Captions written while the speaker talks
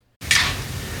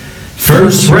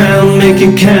First round, make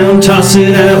it count, toss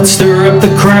it out, stir up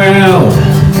the crowd.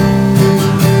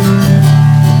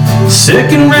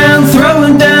 Second round,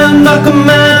 throwing down, knock 'em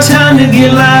out, time to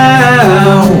get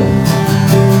loud.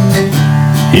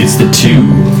 It's the Two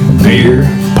Beer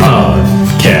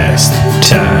Podcast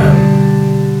time.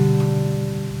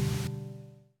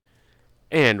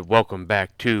 And welcome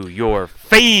back to your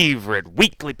favorite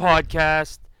weekly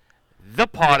podcast, the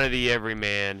Pod of the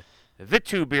Everyman, the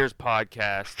Two Beers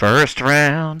Podcast. First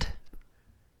round.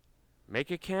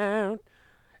 Make it count.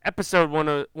 Episode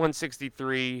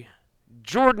 163.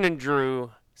 Jordan and Drew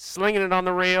slinging it on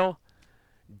the rail,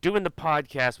 doing the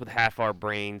podcast with half our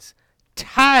brains,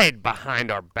 tied behind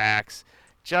our backs,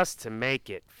 just to make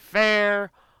it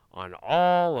fair on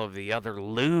all of the other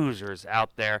losers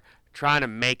out there trying to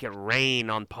make it rain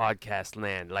on podcast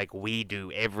land like we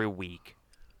do every week.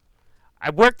 I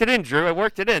worked it in, Drew. I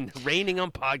worked it in. Raining on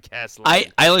podcast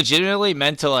land. I legitimately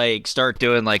meant to start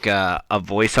doing a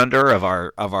voice under of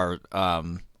our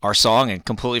song and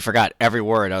completely forgot every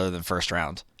word other than first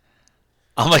round.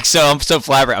 I'm so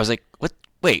flabbergasted. I was like, what?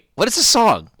 Wait, what is the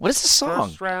song? What is the song?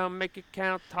 First round, make it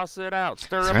count, toss it out,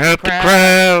 stir Turn up up the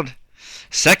crowd.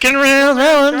 Second round,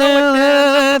 rolling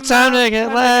down, time to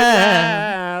get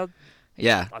loud.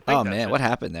 Yeah. Oh man, what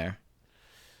happened there?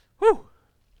 Whew.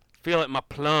 Feel it in my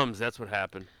plums. That's what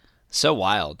happened. So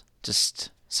wild.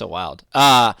 Just so wild.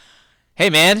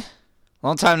 Hey man,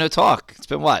 long time no talk. It's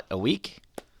been what? A week?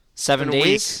 7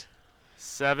 days?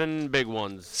 7 big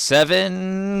ones.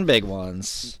 7 big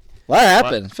ones. What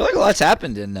happened? I feel like a lot's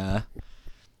happened in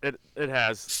It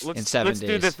has. in 7 let's days.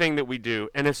 do the thing that we do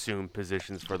and assume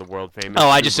positions for the world famous. Oh,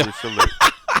 I just I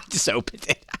just opened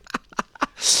it.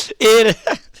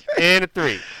 And a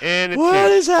 3. And a 2.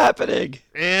 What is happening?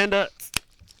 And a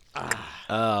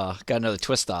Oh, got another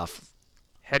twist off.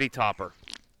 Heady topper.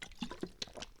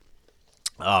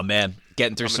 Oh man,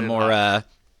 getting through some more. I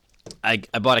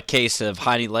bought a case of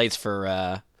Heady Lights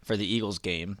for the Eagles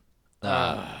game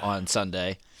on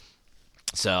Sunday,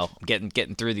 so I'm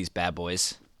getting through these bad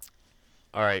boys.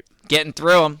 All right, getting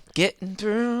through them. Getting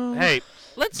through. Hey,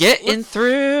 let's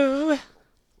through.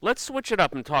 Let's switch it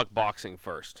up and talk boxing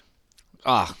first.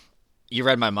 Ah, you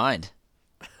read my mind.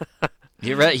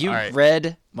 You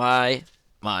read my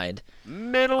mind.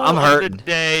 Middle I'm of hurting. the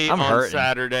day I'm on hurting.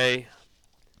 Saturday,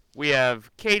 we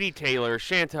have Katie Taylor,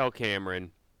 Chantel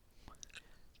Cameron.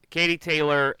 Katie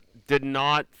Taylor did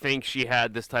not think she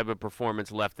had this type of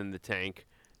performance left in the tank.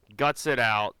 Guts it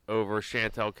out over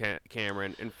Chantel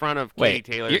Cameron in front of Katie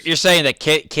Taylor. You're saying that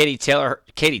Katie Taylor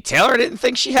didn't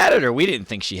think she had it, or we didn't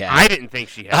think she had it? I didn't think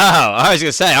she had it. Oh, I was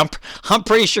gonna say I'm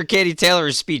pretty sure Katie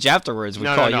Taylor's speech afterwards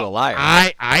would call you a liar.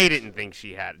 I didn't think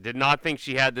she had it. Did not think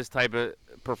she had this type of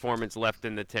performance left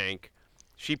in the tank.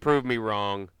 She proved me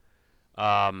wrong.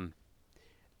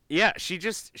 Yeah, she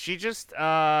just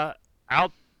outboxed,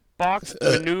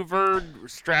 maneuvered,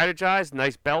 strategized.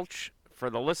 Nice belch for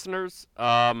the listeners.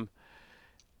 Yeah,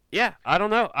 I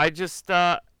don't know. I just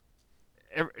there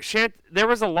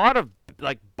was a lot of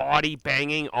body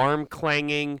banging, arm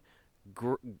clanging,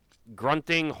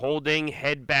 grunting, holding,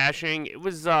 head bashing. It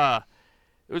was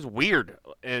weird,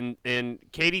 and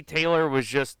Katie Taylor was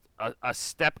just a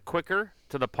step quicker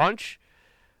to the punch,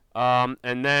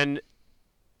 and then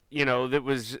it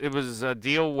was a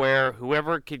deal where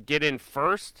whoever could get in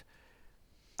first.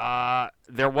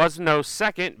 There was no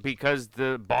second because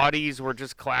the bodies were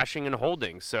just clashing and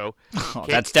holding. So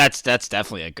that's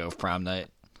definitely a Gove prom night.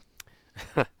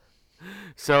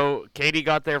 So Katie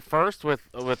got there first with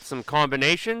some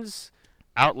combinations,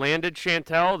 outlanded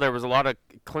Chantel. There was a lot of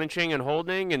clinching and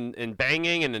holding and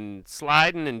banging and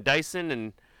sliding and dicing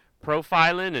and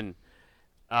profiling and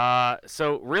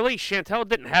so really Chantel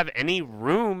didn't have any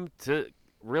room to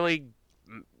really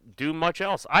do much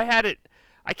else. I had it.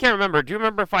 I can't remember. Do you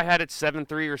remember if I had it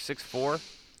 7-3 or 6-4?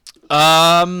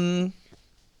 I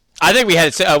think we had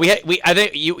it. I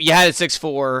think you had it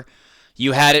 6-4.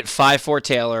 You had it 5-4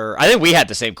 Taylor. I think we had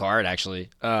the same card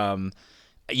actually.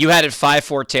 You had it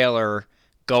 5-4 Taylor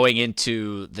going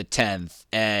into the 10th,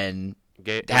 and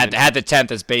had the 10th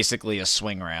as basically a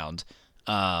swing round,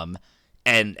 and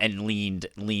leaned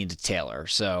Taylor.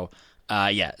 So.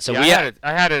 Yeah. So I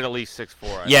had it at least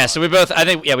 6-4. Yeah. So we both had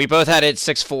it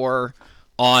 6-4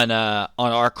 on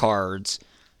our cards,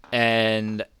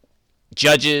 and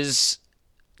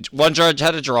one judge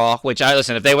had a draw, which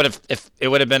if it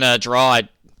would have been a draw, I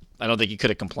don't think you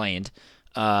could have complained.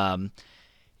 Another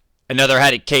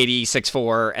had it Katie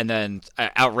 6-4, and then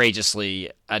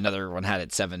outrageously another one had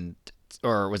it 7,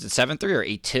 or was it 7-3 or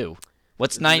 8-2?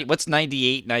 What's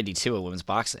 98-92 in women's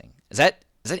boxing? Is that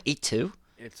 8-2?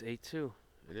 It's 8-2.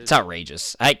 It's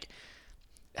outrageous.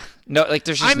 No, like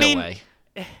there's just no way.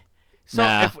 So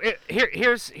Nah.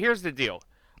 here's the deal.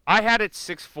 I had it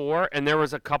 6-4, and there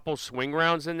was a couple swing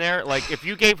rounds in there. Like, if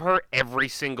you gave her every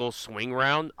single swing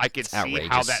round, I could see how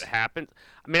outrageous. that happened.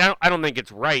 I mean, I don't think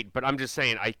it's right, but I'm just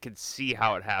saying I could see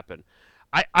how it happened.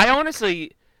 I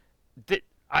honestly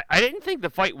I didn't think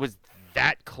the fight was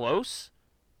that close.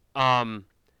 The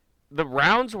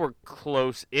rounds were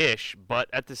close-ish, but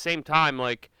at the same time,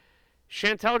 like,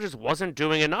 Chantel just wasn't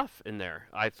doing enough in there,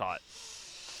 I thought,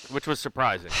 which was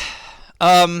surprising.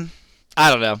 I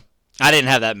don't know. I didn't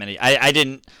have that many. I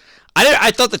didn't.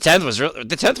 I thought the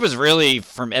 10th was really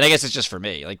and I guess it's just for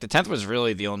me. Like the 10th was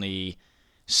really the only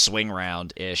swing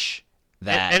round ish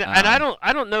that. And I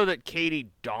don't know that Katie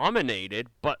dominated,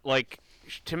 but like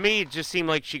to me, it just seemed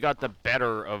like she got the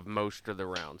better of most of the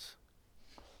rounds.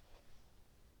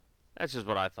 That's just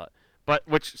what I thought, but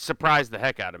which surprised the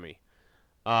heck out of me.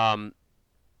 But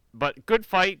good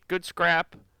fight, good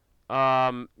scrap.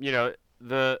 The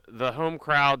home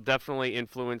crowd definitely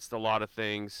influenced a lot of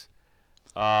things.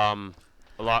 A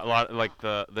lot like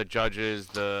the judges,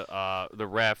 the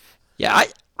ref. Yeah,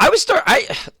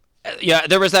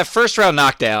 there was that first round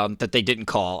knockdown that they didn't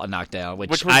call a knockdown,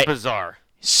 which was bizarre.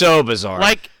 So bizarre.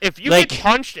 Like if you get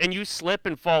punched and you slip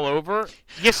and fall over,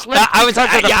 you slip. I was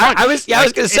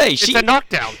gonna say it's a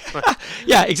knockdown.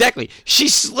 Yeah, exactly. She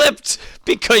slipped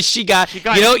because she got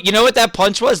you know what that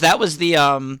punch was? That was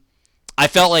the I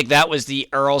felt like that was the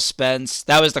Earl Spence.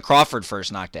 That was the Crawford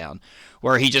first knockdown,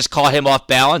 where he just caught him off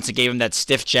balance and gave him that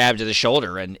stiff jab to the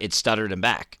shoulder, and it stuttered him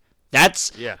back.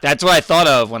 That's what I thought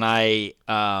of when I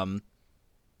saw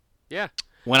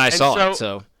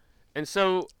it.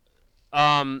 So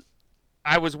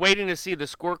I was waiting to see the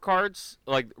scorecards,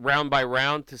 like round by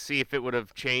round, to see if it would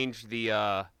have changed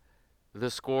the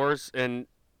scores, and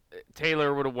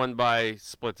Taylor would have won by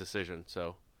split decision.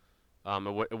 So.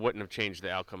 It wouldn't have changed the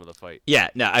outcome of the fight. Yeah,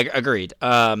 no, I agreed.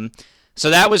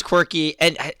 So that was quirky,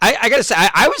 and I gotta say,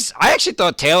 I actually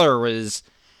thought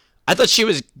I thought she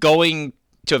was going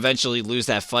to eventually lose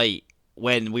that fight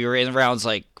when we were in rounds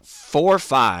like 4 or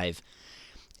 5,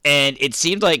 and it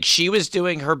seemed like she was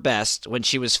doing her best when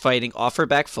she was fighting off her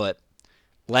back foot,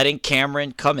 letting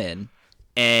Cameron come in,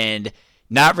 and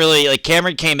not really like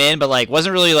Cameron came in, but like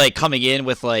wasn't really like coming in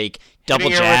with like.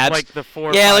 Double jabs. With, like, the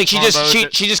 4 like she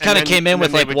just kind of came in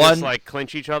with like one. Just, like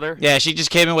clinch each other. Yeah, she just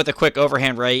came in with a quick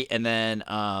overhand right, and then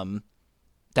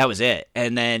that was it.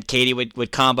 And then Katie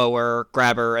would combo her,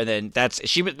 grab her, and then that's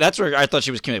where I thought she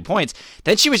was committing points.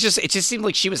 Then it just seemed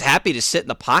like she was happy to sit in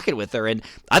the pocket with her, and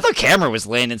I thought Cameron was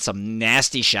landing some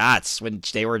nasty shots when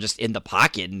they were just in the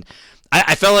pocket, and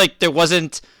I felt like there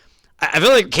wasn't. I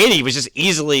feel like Katie was just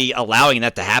easily allowing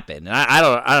that to happen, and I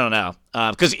don't know,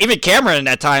 because even Cameron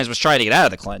at times was trying to get out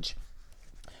of the clinch.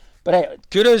 But hey,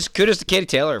 kudos to Katie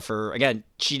Taylor for again.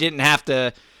 She didn't have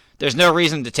to. There's no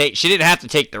reason to take. She didn't have to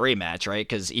take the rematch, right?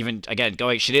 Because even again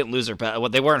she didn't lose her belt.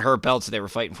 Well, they weren't her belts they were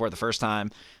fighting for the first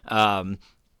time, but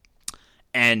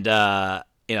wanted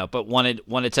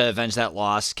to avenge that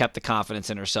loss. Kept the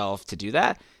confidence in herself to do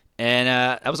that, and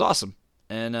that was awesome.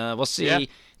 And we'll see. Yeah.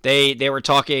 They were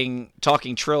talking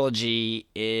trilogy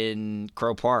in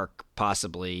Crow Park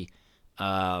possibly,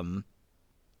 but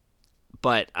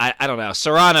I don't know.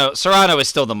 Serrano is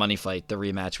still the money fight. The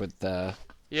rematch with the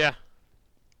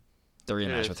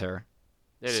rematch with her.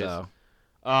 It is.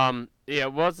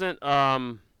 It wasn't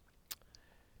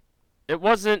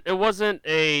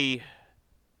a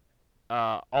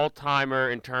all-timer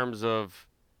in terms of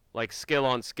like skill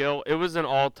on skill. It was an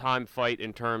all-time fight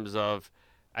in terms of.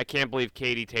 I can't believe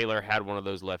Katie Taylor had one of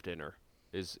those left in her.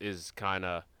 Is kind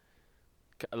of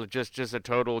just a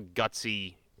total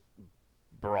gutsy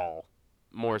brawl,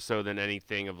 more so than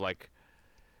anything of like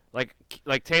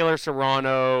Taylor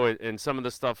Serrano and some of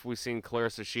the stuff we've seen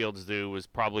Clarissa Shields do was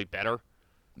probably better.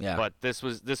 Yeah. But this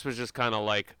was just kind of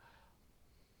like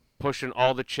pushing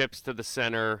all the chips to the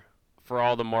center for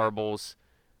all the marbles.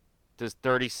 Does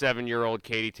 37-year-old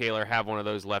Katie Taylor have one of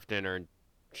those left in her? And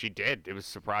she did. It was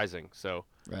surprising. So.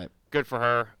 Right. Good for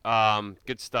her.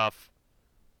 Good stuff.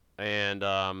 And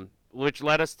which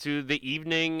led us to the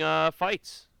evening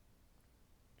fights.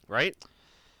 Right?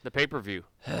 The pay-per-view.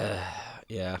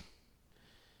 Yeah.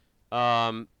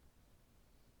 That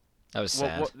was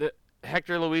sad.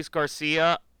 Hector Luis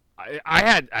Garcia, I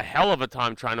had a hell of a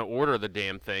time trying to order the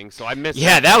damn thing, so I missed it.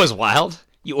 Yeah, that was wild.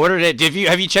 You ordered it.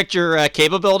 Have you checked your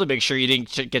cable bill to make sure you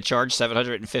didn't get charged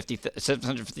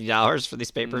 $750 for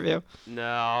this pay-per-view? No,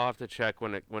 I'll have to check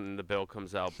when the bill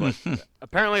comes out. But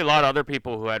apparently, a lot of other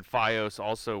people who had FiOS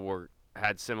also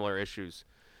had similar issues.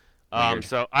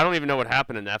 So I don't even know what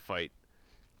happened in that fight.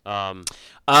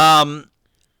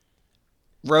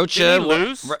 Rocha. Did he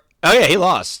lose? Oh yeah, he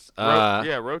lost. Rocha.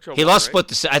 He won, lost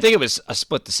right? I think it was a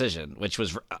split decision, which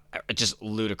was just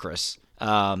ludicrous.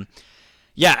 Yeah,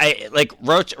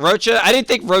 Rocha. I didn't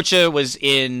think Rocha was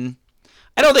in.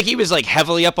 I don't think he was like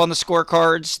heavily up on the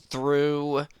scorecards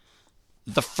through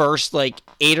the first like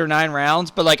 8 or 9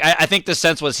 rounds, but like I think the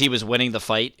sense was he was winning the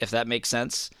fight, if that makes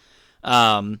sense.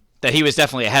 That he was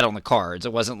definitely ahead on the cards.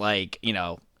 It wasn't like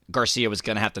Garcia was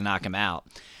going to have to knock him out.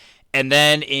 And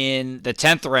then in the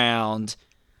 10th round,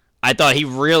 I thought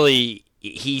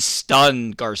he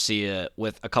stunned Garcia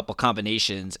with a couple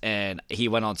combinations, and he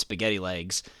went on spaghetti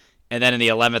legs. And then in the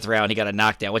 11th round, he got a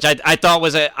knockdown, which I thought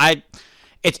was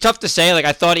it's tough to say. Like,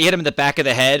 I thought he hit him in the back of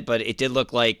the head, but it did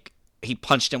look like he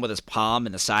punched him with his palm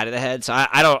in the side of the head. So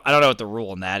I don't know what the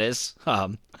rule on that is.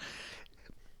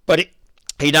 But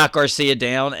he knocked Garcia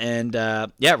down, and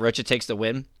Rocha takes the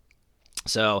win.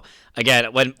 So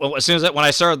again, when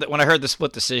I heard the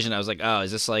split decision, I was like, oh,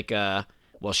 is this like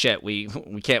well, shit, we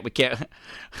can't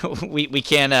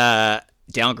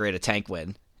downgrade a tank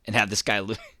win and have this guy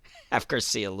have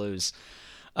Garcia lose.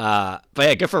 But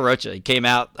yeah, good for Rocha. He came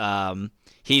out.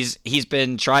 He's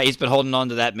been holding on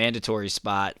to that mandatory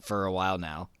spot for a while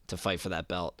now to fight for that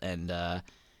belt, and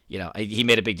he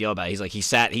made a big deal about it. He's like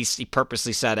he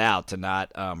purposely sat out to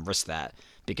not risk that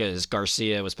because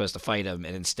Garcia was supposed to fight him,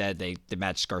 and instead they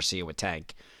matched Garcia with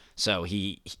Tank. So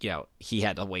he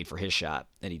had to wait for his shot,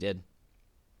 and he did.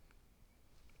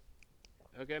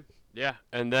 Okay. Yeah,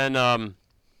 and then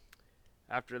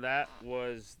after that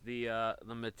was the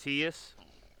Matias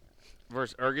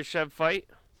versus Ergashev fight,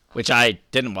 which I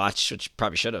didn't watch, which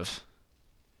probably should have.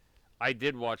 I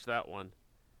did watch that one.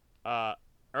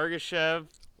 Ergashev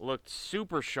looked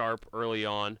super sharp early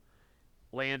on,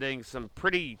 landing some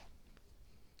pretty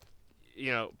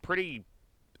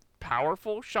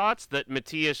powerful shots that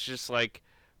Matias just like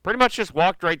pretty much just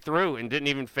walked right through and didn't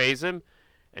even phase him,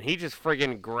 and he just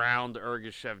friggin' ground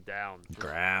Ergashev down.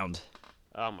 Ground.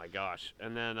 Oh my gosh!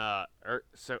 And then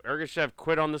so Ergashev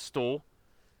quit on the stool.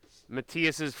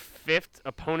 Matias's 5th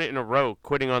opponent in a row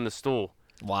quitting on the stool.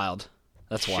 Wild.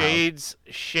 That's wild.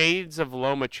 Shades of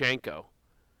Lomachenko.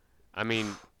 I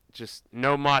mean, just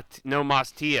no mas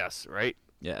Tias, right?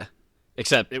 Yeah.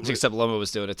 Except Loma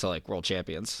was doing it to like world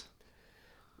champions.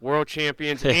 World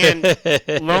champions, and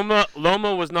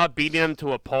Loma was not beating him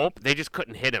to a pulp. They just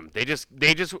couldn't hit him. Their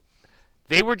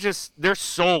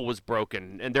soul was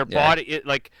broken, and their body,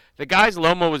 the guys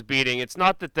Loma was beating, it's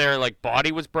not that their like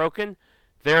body was broken.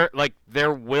 Their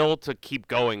will to keep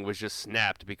going was just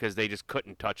snapped because they just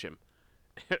couldn't touch him,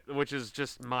 which is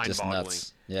just mind-boggling. Just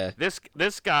nuts. Yeah.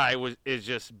 This guy is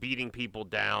just beating people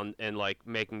down and like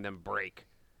making them break.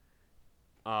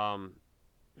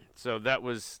 So that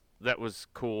was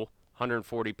cool.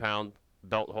 140-pound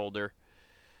belt holder.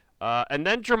 And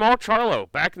then Jamal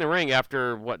Charlo back in the ring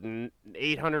after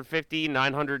 850,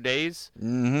 900 days,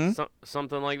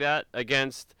 something like that,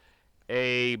 against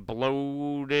a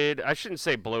bloated. I shouldn't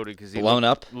say bloated because he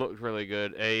looked really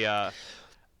good. A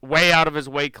way out of his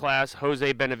weight class,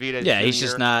 Jose Benavidez. Yeah, Jr. he's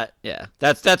just not. Yeah,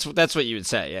 that's what you would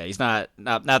say. Yeah, he's not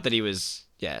that he was.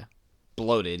 Yeah,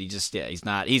 bloated. He's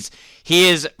not. He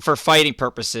is, for fighting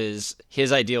purposes,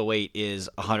 his ideal weight is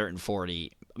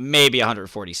 140, maybe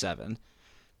 147.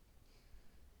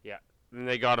 Yeah, and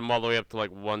they got him all the way up to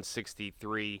like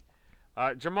 163.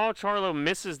 Jamal Charlo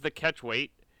misses the catch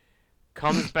weight.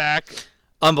 Comes back.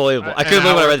 Unbelievable. I couldn't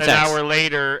believe when I read the text. An hour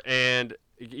later, and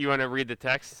you want to read the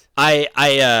text?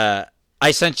 I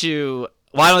sent you.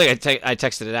 Well, I don't think I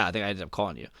texted it out. I think I ended up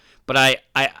calling you. But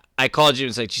I called you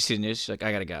and was like, "Did you see the news?" She's like,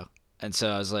 "I gotta go." And so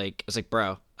I was like,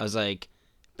 bro. I was like,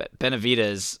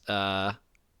 Benavidez. I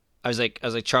was like,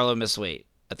 Charlo missed weight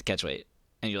at the catch weight,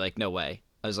 and you're like, "No way."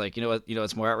 I was like, you know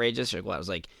what's more outrageous? You're like, what? I was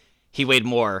like, he weighed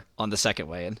more on the second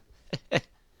weigh-in.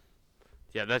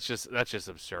 Yeah, that's just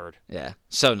absurd. Yeah,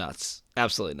 so nuts,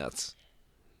 absolutely nuts.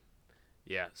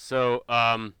 Yeah, so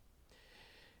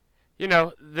then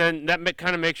that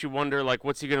kind of makes you wonder, like,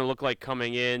 what's he gonna look like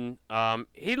coming in?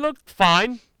 He looked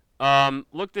fine.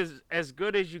 Looked as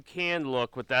good as you can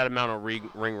look with that amount of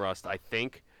ring rust, I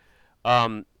think.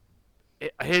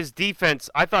 His defense,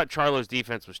 I thought Charlo's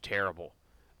defense was terrible.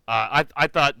 I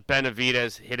thought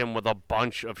Benavidez hit him with a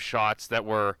bunch of shots that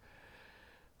were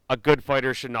a good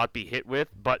fighter should not be hit with,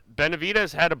 but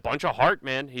Benavidez had a bunch of heart,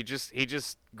 man. He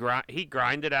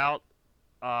grinded out,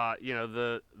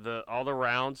 the all the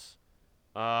rounds,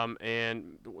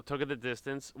 and took it the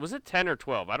distance. Was it 10 or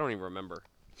 12? I don't even remember.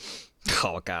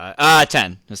 Oh god,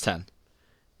 10. It was 10.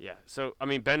 Yeah. So I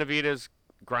mean, Benavidez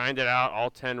grinded out all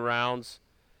 10 rounds,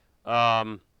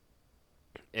 and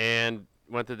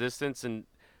went the distance. And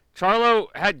Charlo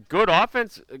had good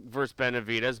offense versus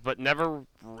Benavidez, but never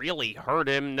really hurt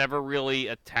him, never really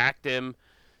attacked him.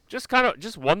 Just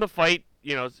won the fight,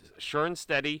 sure and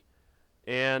steady.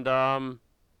 And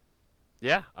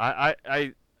yeah, I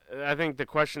think the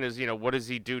question is, what does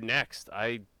he do next?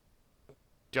 I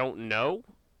don't know.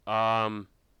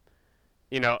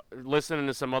 Listening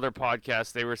to some other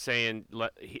podcasts, they were saying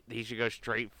he should go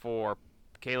straight for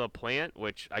Caleb Plant,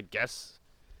 which I guess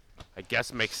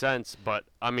makes sense. But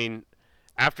I mean,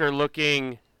 after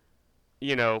looking,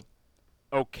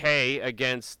 okay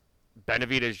against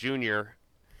Benavidez Jr.,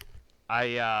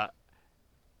 I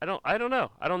don't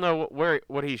know. I don't know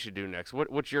what he should do next.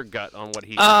 What's your gut on what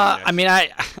he should do next? I mean,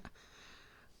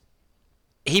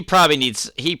 he probably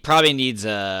needs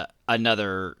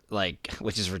another,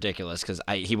 which is ridiculous because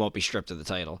he won't be stripped of the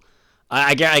title.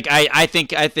 I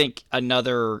think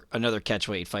another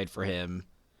catchweight fight for him,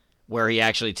 where he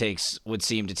actually would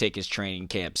seem to take his training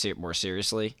camp more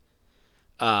seriously,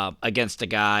 against a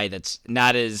guy that's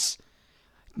not as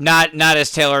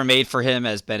tailor made for him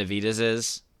as Benavidez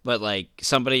is, but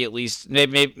somebody at least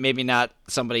maybe not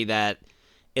somebody that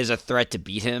is a threat to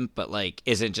beat him, but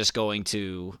isn't just going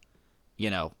to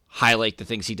highlight the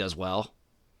things he does well.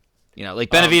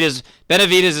 Benavidez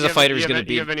is a fighter who's going to be.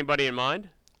 Do you have anybody in mind?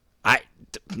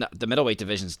 The middleweight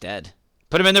division's dead.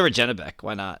 Put him in there with Janibek.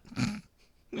 Why not?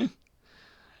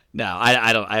 No,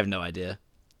 I don't. I have no idea.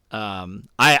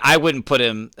 I wouldn't put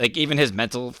him, even his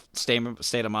mental state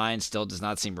of mind still does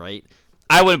not seem right.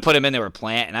 I wouldn't put him in there with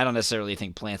Plant, and I don't necessarily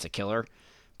think Plant's a killer,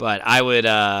 but I would.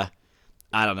 I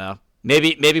don't know.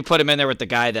 Maybe put him in there with the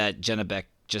guy that Janibek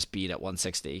just beat at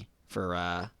 160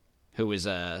 for who was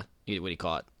what do you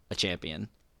call it, a champion.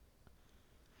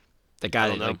 The guy I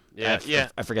don't know.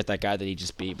 I forget that guy that he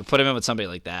just beat, but put him in with somebody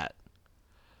like that.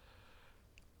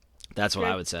 That's what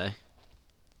I would say.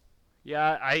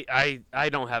 Yeah, I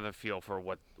don't have a feel for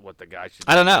what the guy should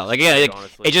do. I don't know.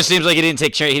 Honestly, it just seems like he didn't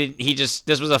take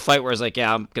this was a fight where it's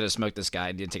I'm gonna smoke this guy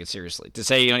and didn't take it seriously. To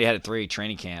say he had a 3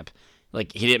 training camp,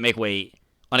 he didn't make weight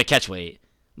on a catch weight.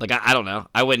 I don't know.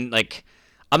 I wouldn't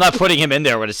I'm not putting him in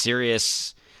there with a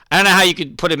serious. I don't know how you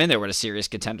could put him in there with a serious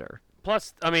contender.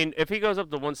 Plus, I mean, if he goes up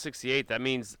to 168, that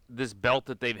means this belt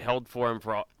that they've held for him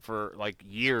for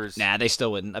years. Nah, they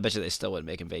still wouldn't. I bet you they still wouldn't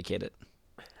make him vacate it.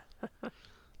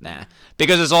 Nah,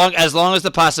 because as long as the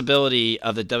possibility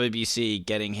of the WBC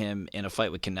getting him in a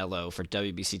fight with Canelo for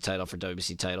WBC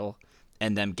title,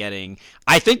 and them getting,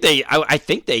 I think they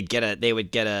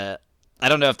would get a. I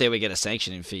don't know if they would get a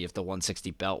sanctioning fee if the 160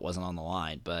 belt wasn't on the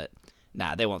line, but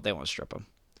nah, they won't strip him.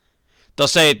 They'll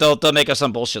say they'll make up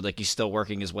some bullshit he's still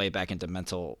working his way back into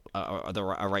mental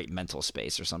a right mental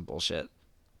space or some bullshit,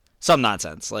 some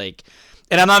nonsense And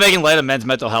I'm not making light of men's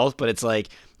mental health, but it's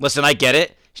listen, I get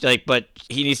it. But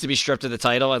he needs to be stripped of the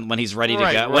title, and when he's ready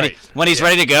to go, when he's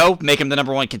ready to go, make him the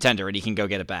number 1 contender, and he can go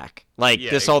get it back.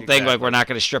 This whole thing, we're not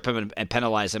going to strip him and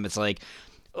penalize him. It's what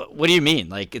do you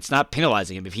mean? It's not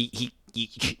penalizing him if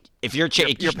you're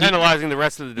penalizing the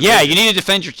rest of the division. Yeah, you need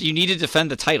to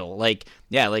defend the title.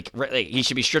 He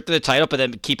should be stripped of the title, but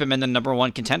then keep him in the number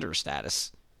 1 contender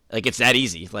status. It's that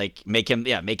easy. Make him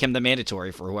the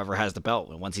mandatory for whoever has the belt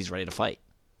once he's ready to fight.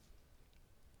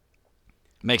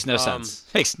 Makes no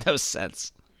sense. Makes no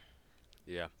sense.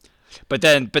 Yeah. But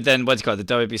then what's it called? The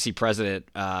WBC president,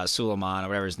 Suleiman, or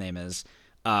whatever his name is,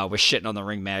 was shitting on the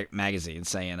Ring magazine,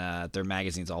 saying their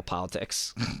magazine's all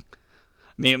politics.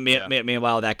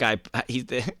 Meanwhile, that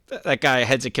guy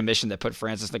heads a commission that put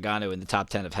Francis Ngannou in the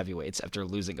top 10 of heavyweights after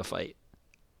losing a fight.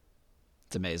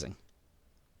 It's amazing.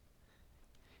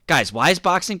 Guys, why is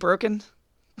boxing broken?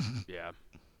 Yeah.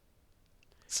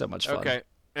 So much fun. Okay.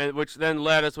 And which then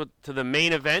led us to the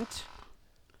main event,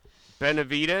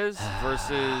 Benavidez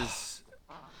versus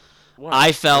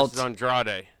versus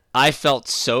Andrade. I felt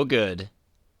so good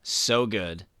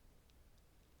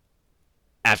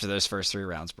after those first 3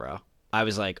 rounds, bro. I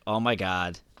was like, oh my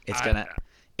god, it's gonna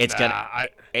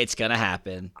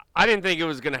happen. I didn't think it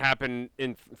was gonna happen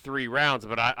in 3 rounds,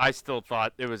 but I still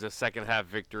thought it was a second half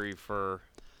victory for.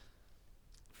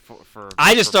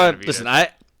 I just thought, Benavidez. listen,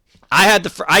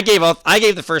 I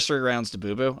gave the first 3 rounds to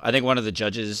Boo Boo. I think one of the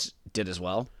judges did as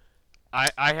well. I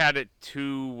had it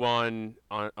 2-1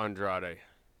 on Andrade.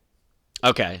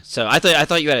 Okay, so I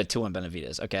thought you had it 2-1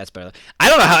 Benavidez. Okay, that's better. I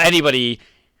don't know how anybody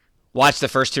watched the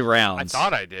first 2 rounds. I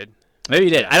thought I did. Maybe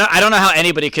you did. I don't know how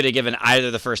anybody could have given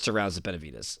either the first 2 rounds to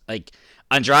Benavidez.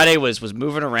 Andrade was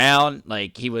moving around.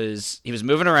 He was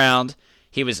moving around.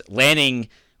 He was landing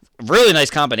really nice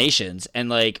combinations,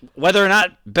 and whether or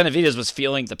not Benavidez was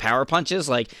feeling the power punches,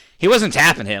 he wasn't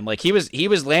tapping him. He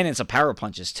was landing some power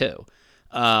punches too,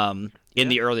 in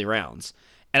the early rounds.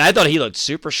 and I thought he looked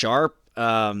super sharp.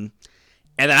 And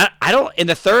I don't in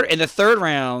the third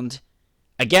round,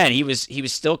 again he was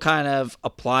still kind of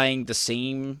applying the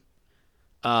same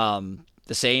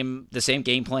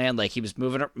game plan. Like he was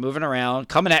moving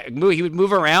around, he would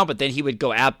move around, but then he would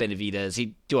go at Benavidez.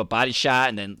 He'd do a body shot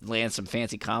and then land some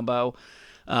fancy combo.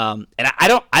 And I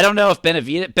don't know if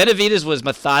Benavidez was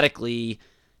methodically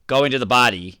going to the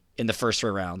body in the first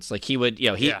 3 rounds. Like he would,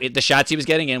 the shots he was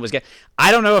getting in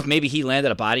I don't know if maybe he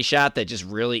landed a body shot that just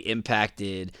really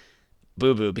impacted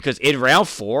Boo Boo, because in round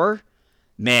 4,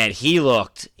 man, he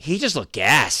just looked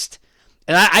gassed.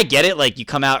 And I get it, like you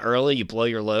come out early, you blow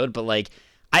your load, but like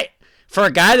for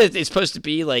a guy that is supposed to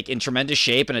be like in tremendous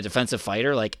shape and a defensive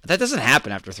fighter, like that doesn't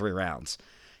happen after 3 rounds.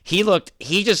 He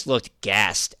just looked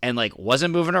gassed and like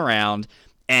wasn't moving around,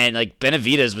 and like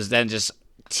Benavidez was then just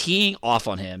teeing off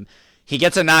on him. He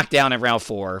gets a knockdown in round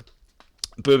 4.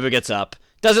 Boo Boo gets up.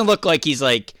 Doesn't look like he's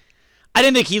like, I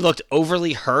didn't think he looked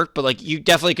overly hurt, but like you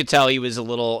definitely could tell he was a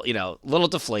little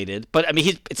deflated. But I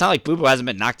mean, it's not like Boo Boo hasn't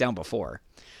been knocked down before.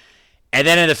 And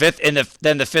then in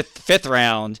the fifth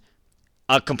round,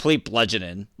 a complete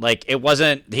bludgeoning. Like he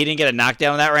didn't get a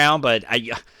knockdown in that round, but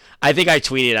I think I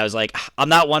tweeted, I was like, I'm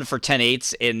not one for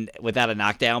 10-8s without a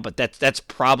knockdown, but that's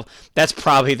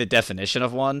probably the definition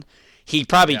of one. He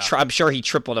probably, I'm sure he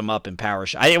tripled him up in power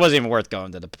shot. It wasn't even worth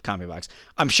going to the comedy box.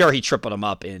 I'm sure he tripled him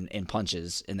up in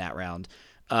punches in that round.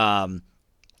 And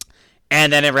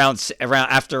then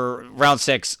after round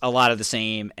 6, a lot of the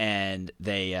same, and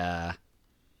they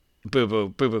Boo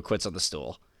Boo quits on the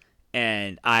stool,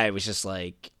 and I was just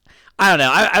like, I don't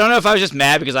know. I don't know if I was just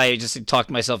mad because I just talked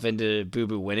myself into Boo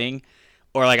Boo winning,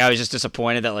 or like I was just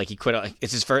disappointed that like he quit.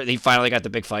 It's his first. He finally got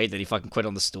the big fight that he fucking quit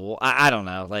on the stool. I don't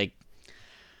know. Like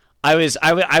I was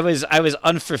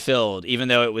unfulfilled, even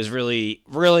though it was really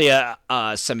a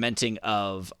cementing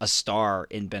of a star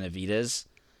in Benavidez.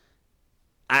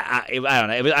 I don't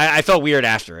know. I felt weird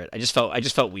after it. I just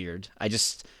felt weird.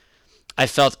 I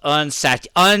felt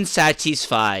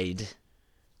unsatisfied.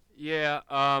 Yeah.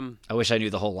 I wish I knew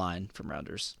the whole line from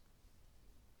Rounders.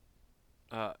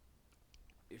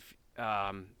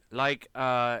 Like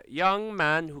a young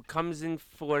man who comes in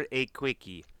for a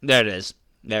quickie. There it is.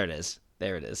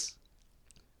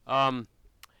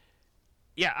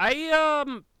 Yeah,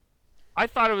 I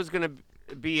thought it was gonna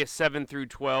be a 7 through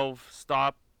 12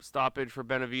 stoppage for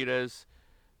Benavidez.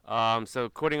 So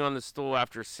quitting on the stool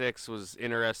after 6 was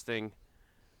interesting.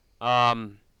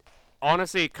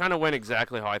 Honestly, it kind of went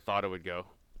exactly how I thought it would go.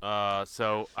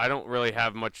 So I don't really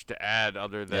have much to add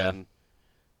other than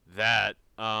that.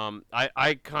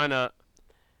 I kind of,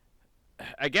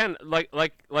 again,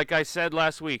 like I said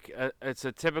last week, it's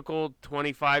a typical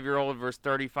 25-year-old versus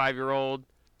 35-year-old,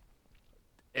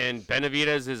 and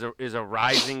Benavidez is a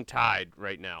rising tide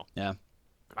right now. Yeah.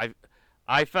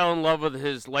 I fell in love with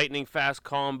his lightning fast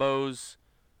combos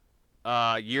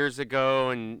years ago,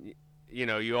 and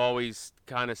you always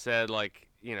kind of said, like,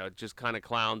 just kind of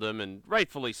clowned him, and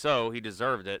rightfully so, he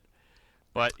deserved it.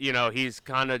 But, he's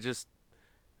kind of just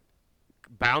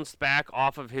bounced back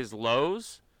off of his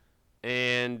lows,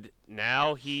 and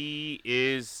now he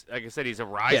is, like I said, he's a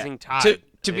rising tide.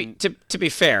 To be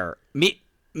fair,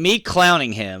 me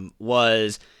clowning him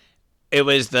was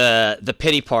the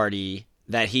pity party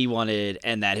that he wanted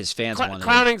and that his fans wanted.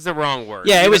 Clowning's the wrong word.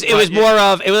 Yeah, it was more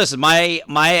of my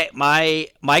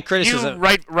criticism.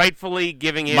 You rightfully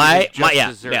giving him his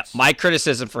just desserts. My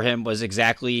criticism for him was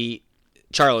exactly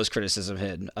Charlo's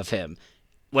criticism of him.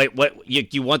 Wait, what?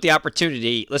 You want the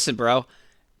opportunity? Listen, bro,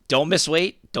 don't miss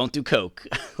weight. Don't do coke.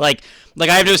 like I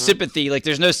have no sympathy. Like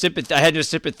there's no sympathy. I had no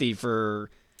sympathy for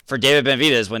David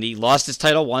Benavidez when he lost his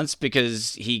title once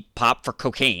because he popped for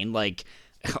cocaine. Like,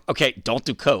 okay, don't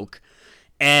do coke.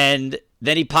 And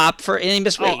then he popped and he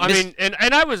missed weight. And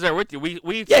I was there with you. We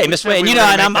he missed weight. And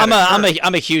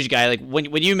I'm a huge guy. Like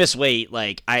when you miss weight,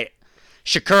 like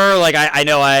Shakur, like I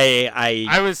know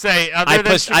I would say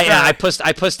I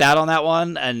pushed out on that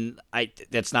one, and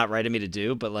that's not right of me to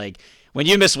do. But like when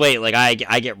you miss weight, like I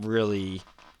get really,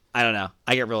 I don't know,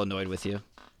 I get real annoyed with you.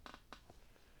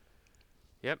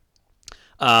 Yep.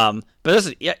 But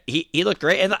listen, yeah, he looked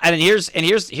great, and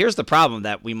here's the problem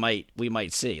that we might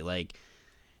see. Like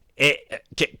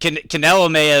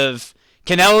Canelo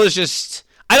is just,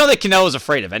 I don't think Canelo is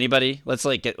afraid of anybody. Let's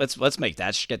get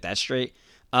that straight.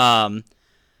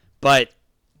 But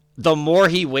the more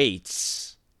he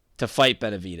waits to fight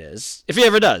Benavidez, if he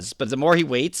ever does, but the more he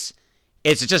waits,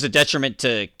 it's just a detriment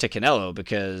to Canelo,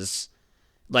 because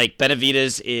like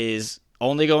Benavidez is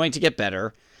only going to get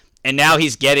better, and now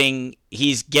he's getting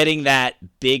that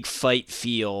big fight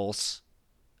feels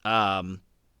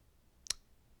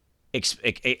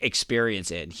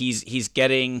experience in. He's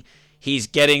getting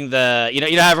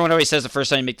the how everyone always says the first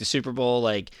time you make the Super Bowl,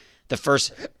 like the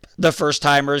first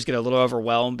timers get a little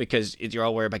overwhelmed because you're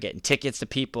all worried about getting tickets to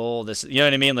people. This, you know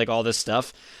what I mean? Like all this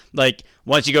stuff. Like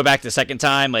once you go back the second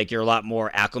time, like you're a lot more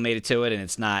acclimated to it,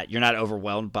 and you're not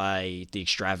overwhelmed by the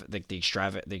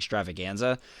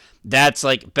extravaganza. That's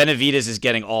like Benavidez is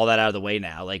getting all that out of the way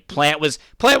now. Like Plant was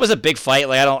a big fight.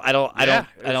 Like I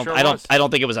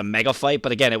don't think it was a mega fight,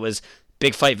 but again, it was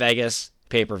big fight Vegas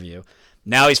pay-per-view.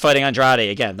 Now he's fighting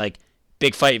Andrade again, like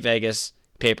big fight Vegas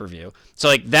pay-per-view. So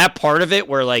like that part of it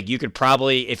where like you could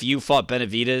probably, if you fought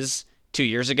Benavidez 2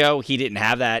 years ago, he didn't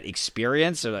have that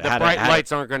experience. Or the bright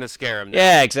lights aren't going to scare him now.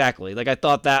 Yeah, exactly. Like I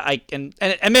thought that and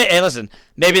hey, listen,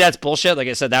 maybe that's bullshit. Like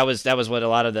I said, that was what a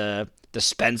lot of the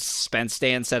Spence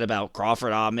stand said about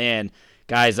Crawford. Oh man,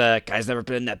 guy's never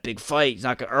been in that big fight. He's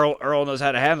not gonna, Earl knows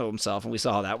how to handle himself, and we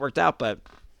saw how that worked out. But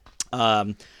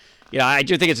I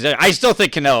do think I still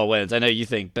think Canelo wins. I know you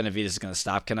think Benavidez is going to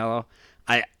stop Canelo.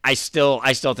 I still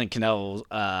think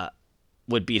Canelo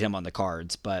would beat him on the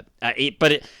cards, but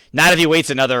not if he waits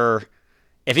another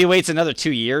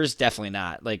 2 years, definitely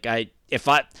not. Like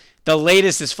the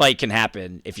latest this fight can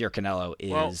happen if you're Canelo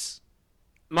is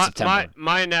September.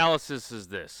 My analysis is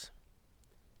this: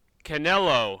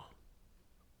 Canelo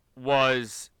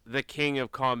was the king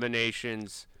of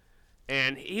combinations,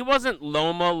 and he wasn't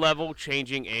Loma level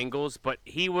changing angles, but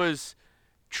he was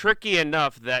tricky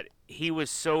enough that he was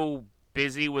so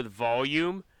busy with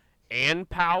volume and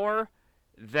power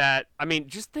that, I mean,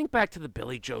 just think back to the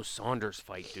Billy Joe Saunders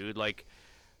fight, dude. Like,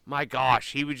 my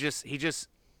gosh, he just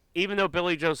even though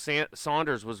Billy Joe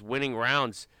Saunders was winning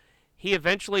rounds, he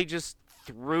eventually just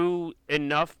threw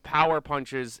enough power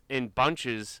punches in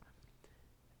bunches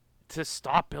to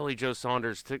stop Billy Joe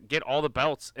Saunders, to get all the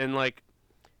belts. And like,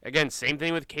 again, same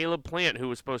thing with Caleb Plant, who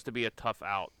was supposed to be a tough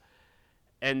out.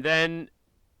 And then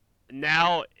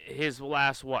now his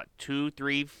last 2,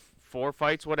 3, 4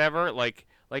 fights, whatever, like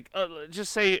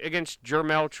just say against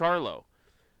Jermell Charlo,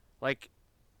 like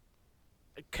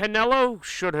Canelo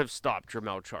should have stopped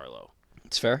Jermell Charlo.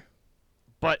 It's fair,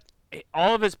 but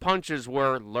all of his punches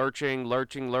were lurching,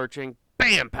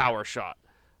 bam, power shot,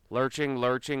 lurching,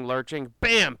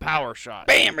 bam, power shot,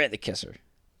 bam, right in the kisser,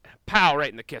 pow,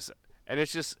 right in the kisser. And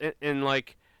it's just in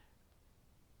like,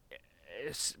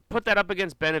 put that up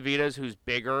against Benavidez, who's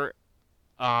bigger.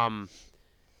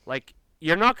 Like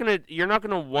you're not gonna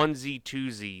onesie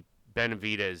twosie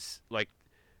Benavidez. Like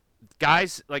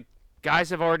guys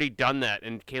have already done that,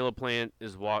 and Caleb Plant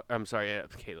is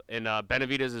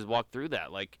Benavidez has walked through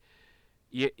that. Like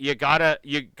you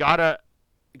gotta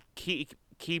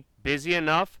keep busy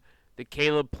enough that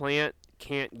Caleb Plant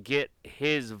can't get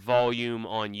his volume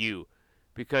on you,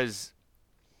 because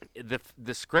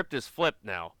the script is flipped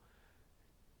now.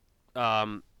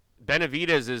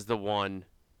 Benavidez is the one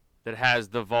that has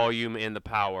the volume and the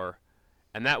power,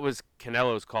 and that was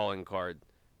Canelo's calling card.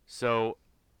 So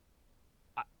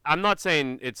I'm not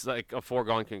saying it's like a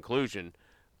foregone conclusion,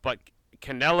 but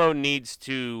Canelo needs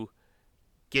to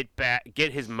get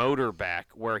his motor back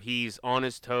where he's on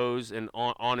his toes and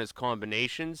on his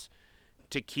combinations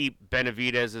to keep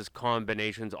Benavidez's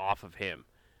combinations off of him.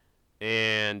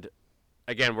 And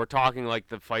again, we're talking like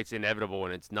the fight's inevitable,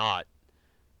 and it's not.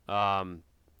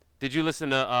 Did you listen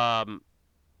to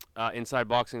Inside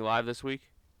Boxing Live this week?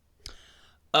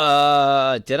 Did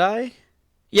I?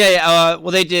 Yeah.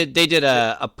 Well, they did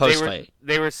a post fight.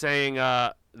 They were saying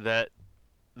that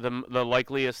the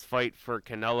likeliest fight for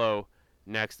Canelo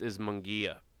next is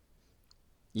Munguia.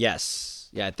 Yes.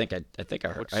 Yeah, I think I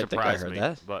heard. Which I think I heard me,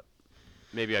 that. But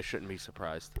maybe I shouldn't be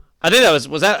surprised. I think that was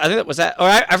that. I think that was that. Or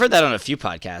I've heard that on a few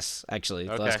podcasts actually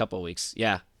the last couple of weeks.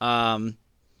 Yeah.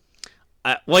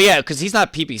 Well, yeah, because he's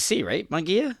not PBC, right?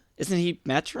 Munguia, isn't he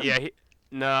Matchroom? Yeah.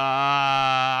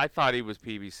 I thought he was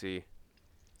PBC.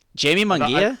 Jamie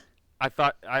Munguia?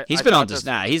 He's been on this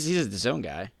now. He's a DAZN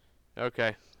guy.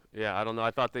 Okay. Yeah, I don't know.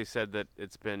 I thought they said that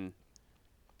it's been.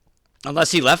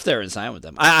 Unless he left there and signed with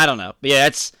them. I don't know. But yeah,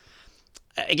 it's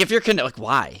like, if you're like,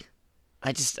 why?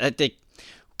 I think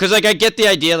because like I get the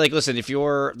idea. Like, listen, if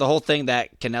you're the whole thing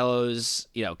that Canelo's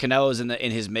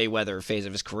in his Mayweather phase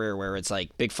of his career, where it's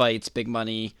like big fights, big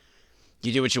money,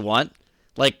 you do what you want.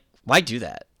 Like, why do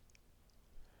that?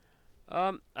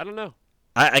 I don't know.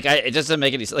 It doesn't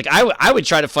make any sense. Like, I would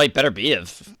try to fight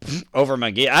Beterbiev over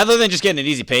Munguia, other than just getting an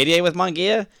easy payday with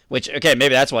Munguia, which, okay,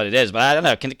 maybe that's what it is, but I don't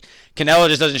know. Canelo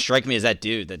just doesn't strike me as that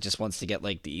dude that just wants to get,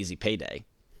 like, the easy payday.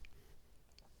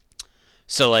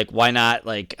 So, like, why not,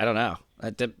 like, I don't know.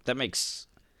 That makes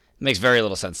very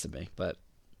little sense to me, but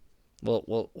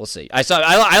we'll see. I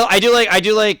do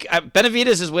like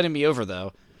Benavidez is winning me over,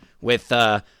 though, with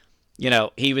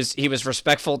he was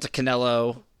respectful to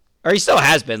Canelo, or he still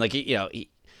has been. Like he's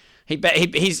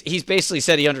basically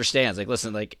said he understands. Like,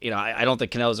 listen, like, I don't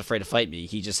think Canelo's afraid to fight me.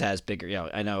 He just has bigger.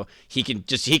 I know he can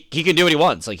he can do what he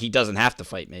wants. Like, he doesn't have to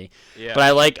fight me. Yeah.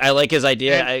 But I like his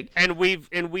idea. And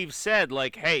we've said,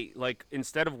 like, hey, like,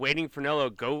 instead of waiting for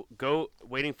Canelo,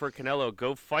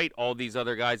 go fight all these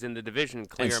other guys in the division,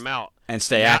 clear them out, and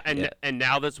stay out. And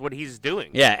now that's what he's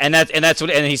doing. Yeah, and that's what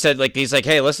he said. Like, he's like,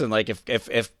 hey, listen, like, if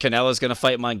Canelo's gonna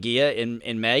fight Munguia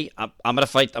in May, I'm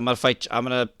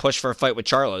gonna push for a fight with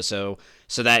Charlo.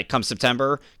 So that come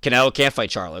September, Canelo can't fight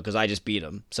Charlo because I just beat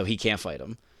him, so he can't fight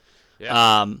him.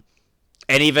 Yeah. And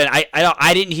even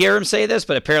I didn't hear him say this,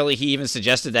 but apparently he even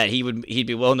suggested that he'd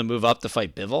be willing to move up to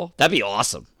fight Bivol. That'd be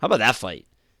awesome. How about that fight?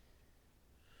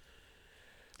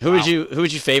 Who would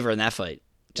you favor in that fight?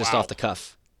 Just off the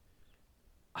cuff.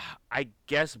 I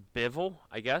guess Bivol.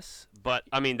 But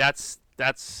I mean that's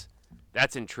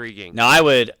intriguing. No, I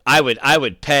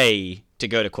would pay to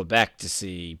go to Quebec to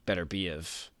see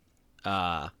Beterbiev,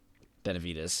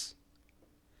 Benavidez.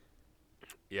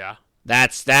 Yeah.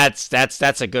 That's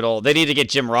a good old. They need to get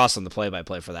Jim Ross on the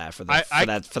play-by-play for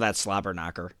that slobber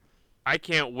knocker. I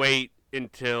can't wait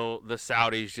until the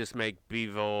Saudis just make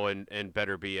Bivol and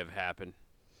Beterbiev happen.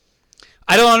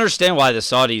 I don't understand why the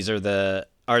Saudis are the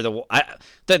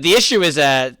issue is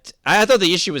that I thought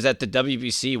the issue was that the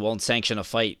WBC won't sanction a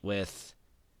fight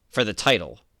for the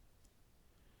title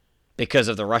because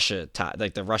of the Russia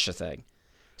thing.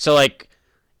 So, like,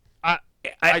 I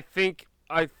think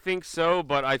so,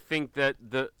 but I think that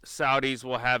the Saudis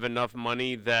will have enough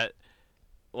money that,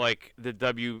 like,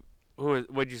 what'd you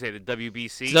say, the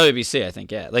WBC? It's WBC, I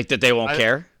think, yeah. Like, that they won't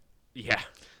care? Yeah.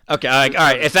 Okay, all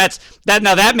right. If that's that,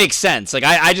 now that makes sense. Like,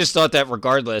 I just thought that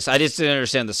regardless, I just didn't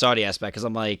understand the Saudi aspect because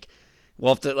I'm like,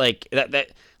 well, if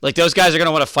like those guys are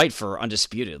gonna want to fight for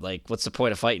undisputed. Like, what's the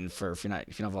point of fighting if you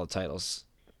don't have all the titles?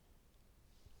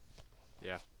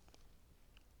 Yeah.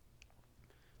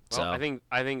 Well, So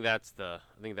I think that's the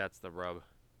rub.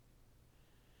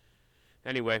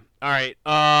 Anyway, all right.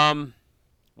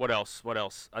 What else?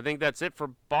 I think that's it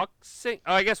for boxing.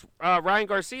 Oh, I guess Ryan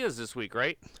Garcia's this week,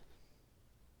 right?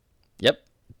 Yep.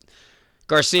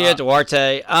 Garcia,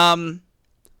 Duarte.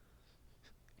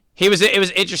 It was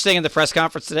interesting in the press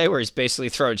conference today where he's basically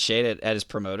throwing shade at his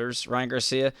promoters, Ryan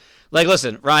Garcia. Like,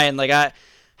 listen, Ryan, like, and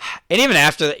even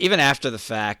after the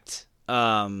fact,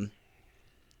 I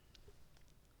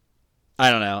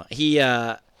don't know.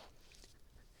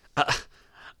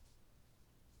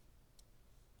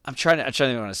 I'm trying to think what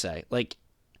I want to say. Like,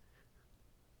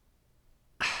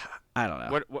 I don't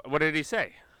know. What did he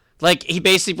say? Like, he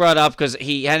basically brought up, because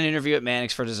he had an interview at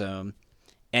Mannix for DAZN,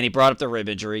 and he brought up the rib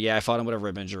injury. Yeah, I fought him with a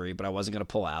rib injury, but I wasn't going to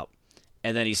pull out.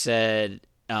 And then he said,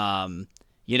 all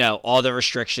the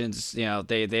restrictions,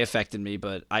 they affected me,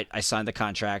 but I signed the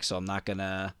contract, so I'm not going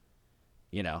to,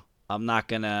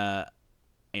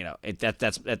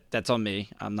 that's on me.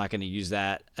 I'm not going to use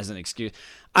that as an excuse.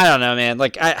 I don't know, man.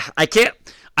 Like, I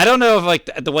don't know if, like,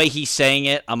 the way he's saying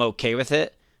it, I'm okay with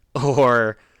it,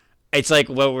 or it's like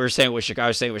what we were saying with I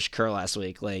was saying with Shakur last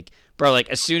week. Like, bro, like,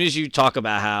 as soon as you talk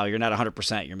about how you're not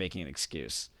 100%, you're making an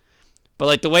excuse. But,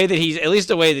 like, the way that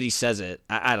he says it,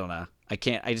 I don't know. I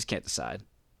just can't decide.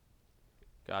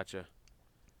 Gotcha.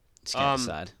 Just can't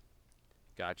decide.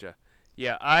 Gotcha.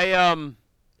 Yeah,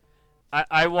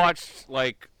 I watched,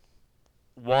 like,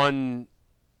 one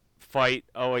fight,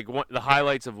 the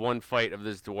highlights of one fight of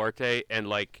this Duarte, and,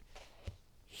 like,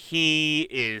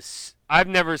 I've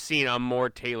never seen a more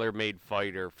tailor-made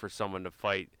fighter for someone to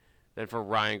fight than for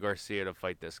Ryan Garcia to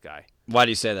fight this guy. Why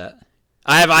do you say that?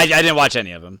 I didn't watch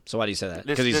any of them, so why do you say that?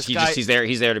 Because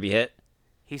he's there to be hit?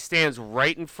 He stands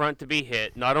right in front to be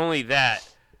hit. Not only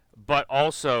that, but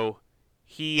also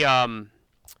he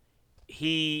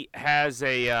has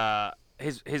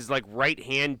his like right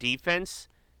hand defense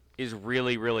is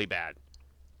really, really bad.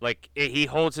 Like, he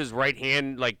holds his right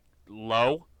hand like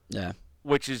low. Yeah.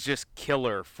 Which is just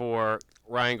killer for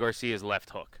Ryan Garcia's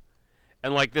left hook.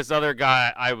 And, like, this other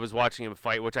guy I was watching him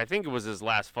fight, which I think it was his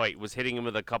last fight, was hitting him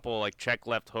with a couple, like, check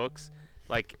left hooks.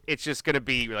 Like, it's just going to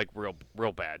be, like, real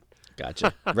bad.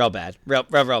 Gotcha. Real bad.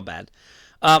 Real bad.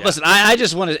 Yeah. Listen, I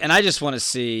just want to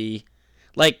see,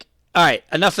 like, all right,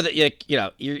 enough of the,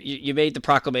 you made the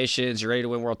proclamations, you're ready to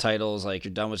win world titles, like,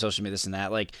 you're done with social media, this and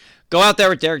that. Like, go out there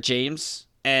with Derek James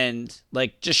and,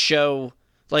 like, just show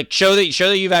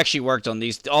that you've actually worked on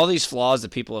all these flaws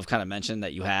that people have kind of mentioned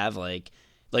that you have, like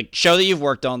show that you've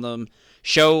worked on them.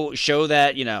 Show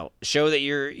that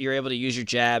you're able to use your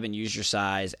jab and use your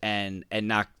size and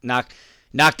knock.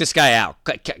 knock this guy out.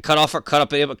 Cut off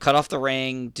the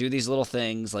ring. Do these little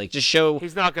things. Like just show.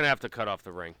 He's not gonna have to cut off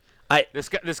the ring. This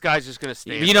guy's just gonna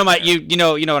stand. You know what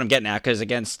I'm getting at, because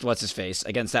against what's his face,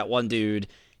 against that one dude,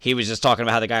 he was just talking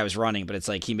about how the guy was running, but it's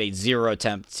like he made zero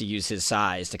attempt to use his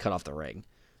size to cut off the ring.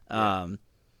 And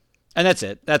that's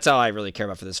it. That's all I really care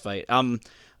about for this fight. I'm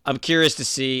curious to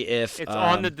see if it's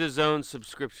on the DAZN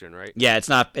subscription, right? Yeah, it's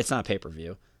not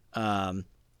pay-per-view. I'm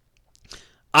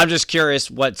just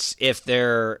curious it's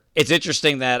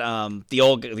interesting that the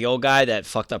old guy that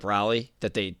fucked up Raleigh,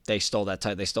 that they stole the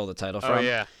title from. Oh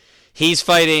yeah. He's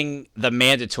fighting the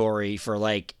mandatory for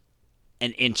like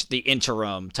the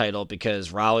interim title,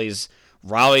 because Raleigh's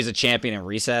a champion in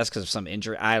recess because of some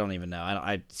injury. I don't even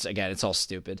know. Again, it's all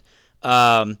stupid.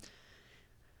 I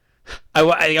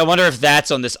wonder if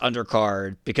that's on this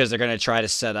undercard, because they're going to try to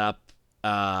set up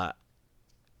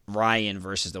Ryan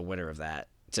versus the winner of that,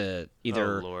 to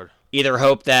either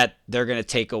hope that they're going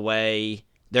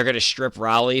to strip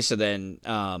Raleigh, so then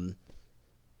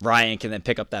Ryan can then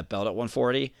pick up that belt at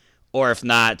 140, or if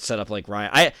not, set up like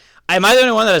Ryan. Am I the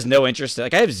only one that has no interest?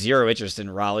 Like, I have zero interest in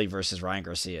Raleigh versus Ryan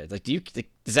Garcia. Like,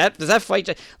 does that fight,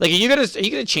 like, are you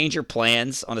gonna change your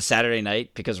plans on a Saturday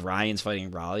night because Ryan's fighting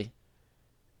Raleigh?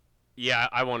 Yeah,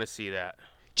 I want to see that.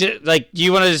 Do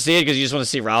you want to see it because you just want to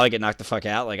see Raleigh get knocked the fuck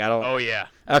out? Like, I don't. Oh yeah.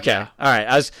 Okay. Yeah. All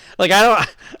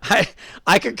right.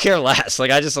 I could care less.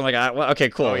 Like, I'm like, okay,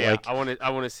 cool. Oh yeah. Like, I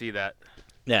want to see that.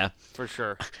 Yeah. For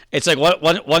sure. It's like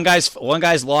one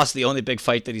guy's lost the only big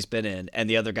fight that he's been in, and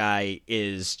the other guy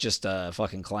is just a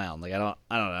fucking clown. Like, I don't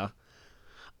know.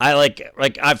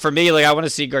 For me, I want to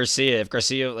see Garcia. If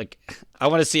Garcia, I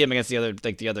want to see him against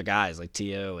the other guys like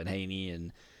Tio and Haney,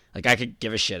 and I could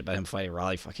give a shit about him fighting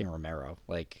Raleigh fucking Romero.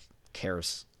 Like,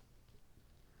 cares.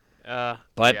 But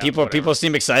yeah, people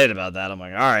seem excited about that. I'm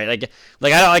like, all right, I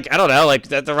don't know, like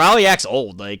the Raleigh act's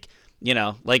old,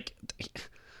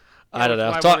 I don't know.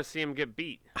 I want to see him get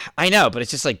beat. I know, but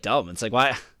it's just dumb. It's like,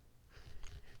 why?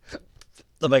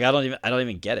 I'm like, I don't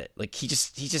even get it. Like, he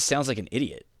just sounds like an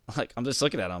idiot. Like, I'm just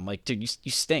looking at him. I'm like, dude,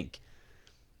 you stink.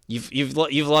 You've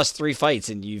lost 3 fights,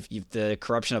 and the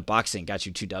corruption of boxing got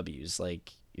you 2 W's.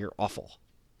 Like, you're awful.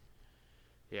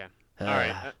 Yeah. All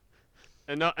right.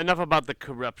 Enough about the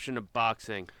corruption of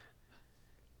boxing.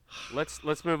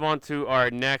 Let's move on to our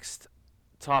next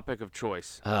topic of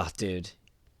choice. Oh, dude.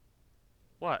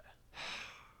 What?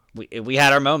 We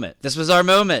had our moment. This was our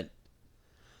moment.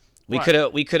 We What?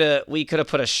 could have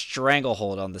put a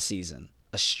stranglehold on the season.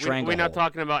 A stranglehold. We're not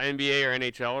talking about NBA or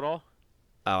NHL at all?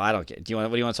 Oh, I don't get.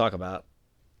 What do you want to talk about?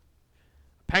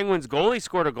 Penguins goalie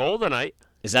scored a goal tonight.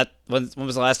 Is that when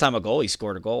was the last time a goalie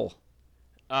scored a goal?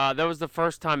 That was the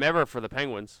first time ever for the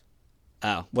Penguins.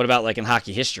 Oh, what about in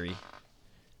hockey history?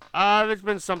 There's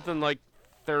been something like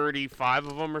 35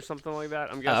 of them or something like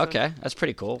that, I'm guessing. Oh, okay. That's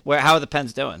pretty cool. How are the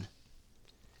Pens doing?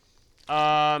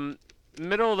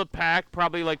 Middle of the pack,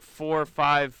 probably 4 or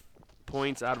 5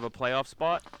 points out of a playoff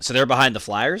spot. So they're behind the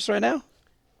Flyers right now?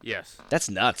 Yes. That's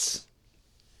nuts.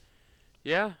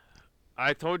 Yeah.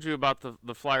 I told you about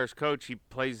the Flyers coach. He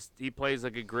plays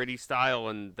like a gritty style,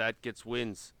 and that gets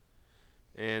wins.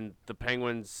 And the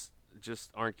Penguins just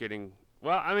aren't getting.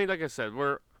 Well, I mean, like I said,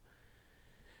 we'll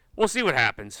see what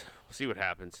happens.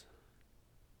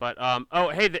 But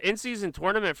hey, the in-season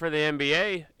tournament for the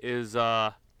NBA is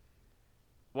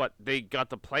what, they got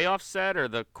the playoff set or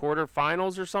the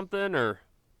quarterfinals or something, or?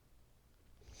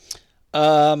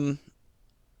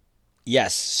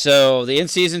 Yes. So the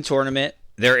in-season tournament,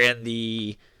 they're in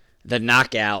the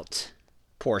knockout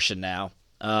portion now.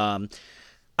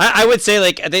 I would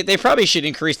say they probably should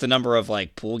increase the number of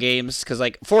pool games, because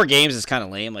 4 games is kind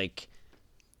of lame.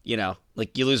 You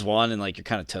lose 1 and you're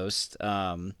kind of toast.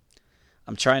 I'm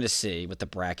trying to see what the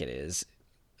bracket is,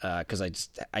 because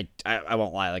I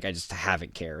won't lie, I just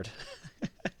haven't cared.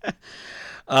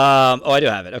 I do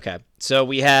have it. Okay, so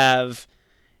we have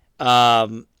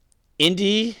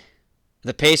Indy,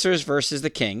 the Pacers versus the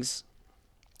Kings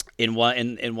in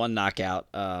one knockout.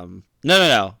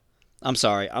 No. I'm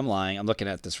sorry. I'm lying. I'm looking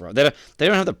at this wrong. They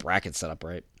don't have the bracket set up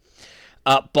right.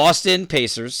 Boston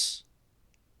Pacers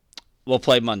will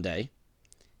play Monday.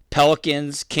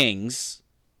 Pelicans Kings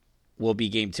will be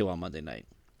game 2 on Monday night.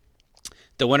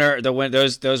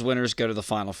 Those winners go to the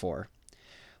Final Four.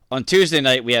 On Tuesday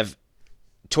night we have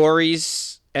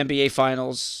Tori's NBA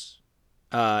Finals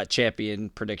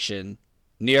champion prediction.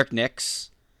 New York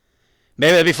Knicks.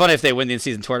 Maybe it'd be funny if they win the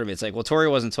in-season tournament. It's Tori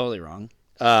wasn't totally wrong.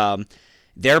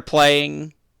 They're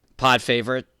playing pod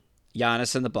favorite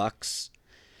Giannis and the Bucks,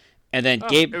 and then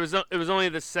Gabe. It was only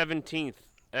the 17th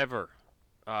ever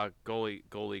goalie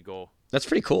goal. That's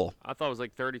pretty cool. I thought it was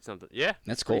 30 something. Yeah,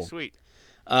 that's pretty cool. Sweet.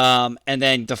 And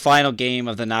then the final game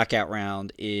of the knockout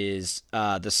round is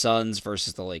the Suns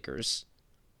versus the Lakers.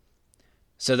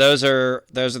 So those are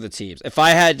the teams. If I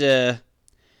had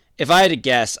to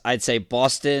guess, I'd say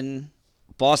Boston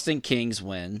Kings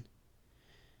win.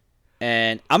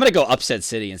 And I'm gonna go upset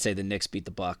city and say the Knicks beat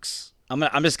the Bucks.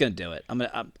 I'm just gonna do it.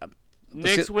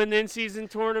 Knicks win the in-season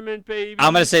tournament, baby.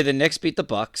 I'm gonna say the Knicks beat the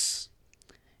Bucks.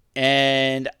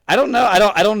 And I don't know.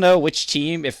 I don't know which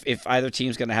team, if either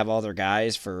team's gonna have all their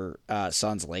guys for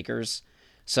Suns Lakers.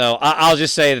 So I'll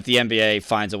just say that the NBA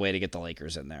finds a way to get the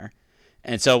Lakers in there,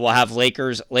 and so we'll have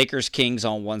Lakers Kings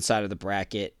on one side of the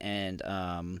bracket, and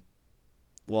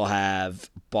we'll have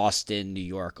Boston New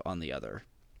York on the other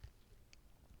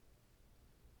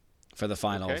for the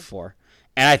final four.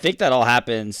 And I think that all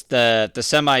happens. The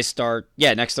semis start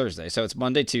next Thursday, so it's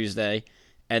Monday, Tuesday,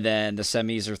 and then the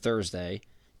semis are Thursday.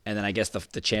 And then I guess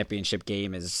the championship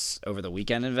game is over the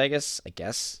weekend in Vegas, I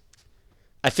guess.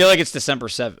 I feel like it's December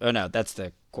 7th. Oh, no, that's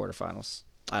the quarterfinals.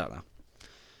 I don't know.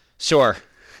 Sure.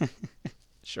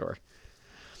 Sure.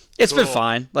 It's been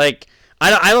fine. Like,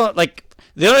 I don't like,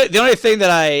 the only thing that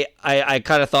I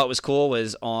kind of thought was cool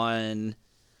was on,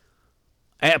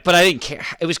 but I didn't care.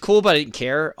 It was cool, but I didn't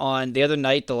care. On the other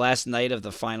night, the last night of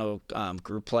the final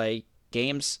group play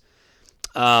games,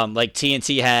 like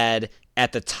TNT had,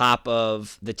 at the top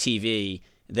of the TV,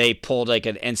 they pulled like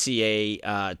an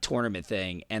NCAA tournament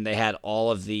thing, and they had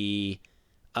all the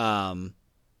games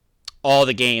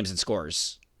and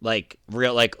scores, like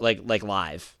real, like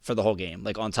live for the whole game,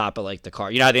 like on top of like the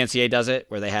card. You know how the NCAA does it,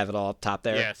 where they have it all up top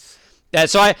there. Yes.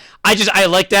 So I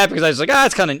like that because I was like,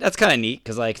 that's kind of neat,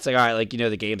 because like it's like, all right, like, you know,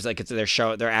 the games, like, it's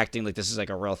they're acting like this is like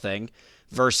a real thing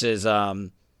versus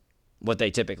what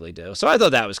they typically do. So I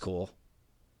thought that was cool.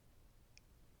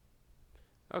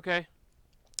 Okay.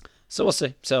 So we'll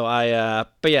see. So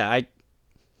but yeah, it'd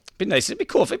be nice. It'd be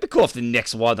cool if the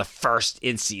Knicks won the first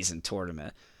in-season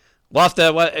tournament. We'll have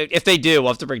to, if they do,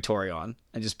 we'll have to bring Tori on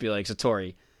and just be like, so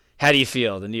Tori, how do you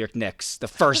feel? The New York Knicks, the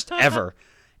first ever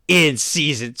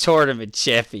in-season tournament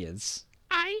champions.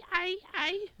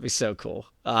 It'd be so cool.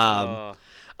 Other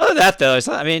than that, though, it's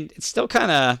not, I mean, it's still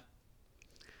kind of,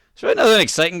 there's really nothing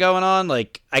exciting going on.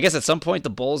 Like, I guess at some point the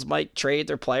Bulls might trade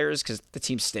their players because the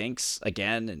team stinks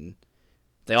again, and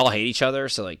they all hate each other.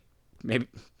 So, like, maybe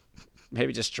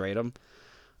just trade them.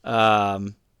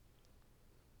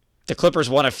 The Clippers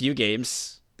won a few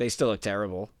games. They still look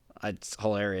terrible. It's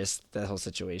hilarious, that whole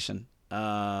situation.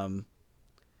 What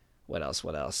else?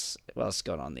 What else is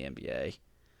going on in the NBA?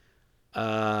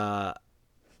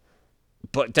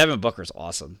 But Devin Booker's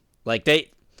awesome. Like,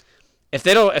 if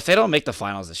they don't make the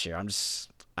finals this year,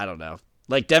 I don't know.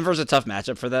 Like, Denver's a tough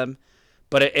matchup for them,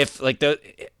 but if like the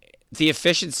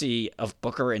efficiency of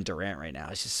Booker and Durant right now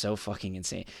is just so fucking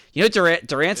insane. You know,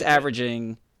 Durant's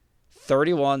averaging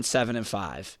 31, 7, and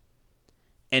 5,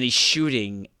 and he's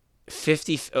shooting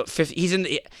 50. He's in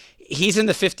the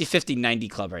 50-50-90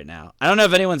 club right now. I don't know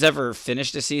if anyone's ever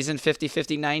finished a season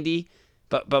 50-50-90,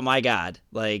 but my God,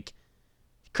 like,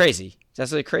 crazy. It's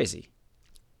absolutely crazy.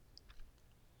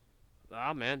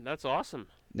 Ah, man, that's awesome.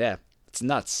 Yeah, it's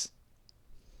nuts.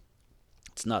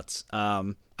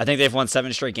 I think they've won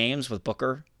 7 straight games with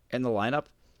Booker in the lineup.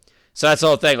 So that's the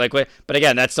whole thing. Like, but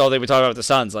again, that's the whole thing we talk about with the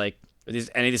Suns. Like, are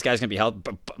any of these guys gonna be held?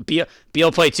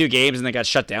 Beal played 2 games and then got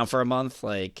shut down for a month.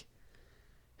 Like,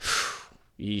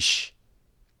 yeesh.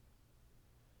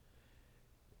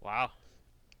 Wow.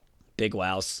 Big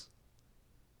wows.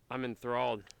 I'm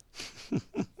enthralled.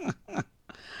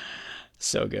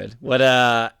 So good. What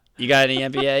you got any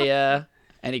NBA?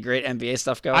 Any great NBA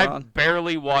stuff going on? I've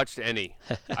barely watched any.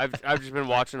 I've just been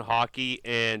watching hockey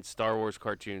and Star Wars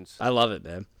cartoons. I love it,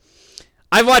 man.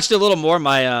 I've watched a little more.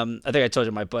 My I think I told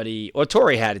you my buddy, or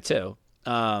Tori had it too.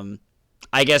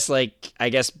 I guess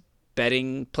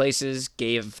betting places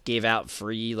gave out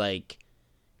free like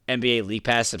NBA League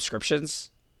Pass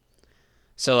subscriptions.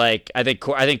 So like I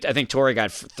think Tori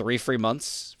got 3 free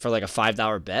months for like a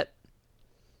 $5 bet.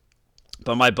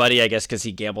 But my buddy, I guess because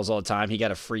he gambles all the time, he got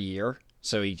a free year.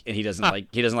 So he doesn't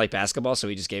like basketball, so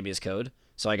he just gave me his code.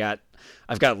 So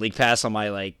I've got League Pass on my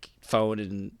like phone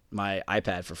and my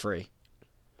iPad for free.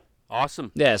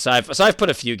 Awesome. Yeah, so I've put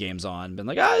a few games on, been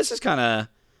like, this is kind of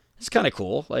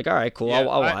cool. Like, all right, cool. Yeah,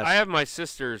 I'll watch. I have my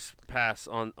sister's pass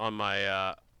on my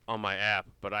app,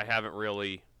 but I haven't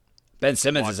really. Ben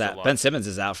Simmons is out. Ben Simmons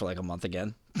is out for like a month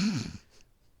again.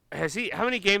 Has he? How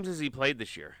many games has he played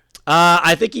this year?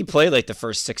 I think he played like the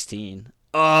first 16.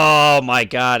 Oh my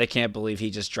God, I can't believe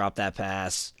he just dropped that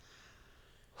pass.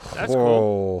 That's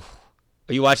cool.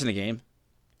 Are you watching the game?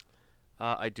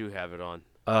 I do have it on.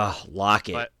 Lock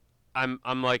it. But I'm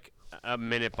like a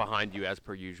minute behind you as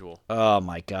per usual. Oh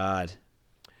my God.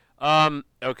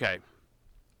 Okay.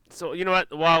 So you know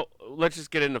what? Well, let's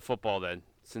just get into football then,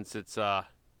 since it's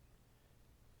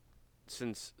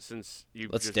since you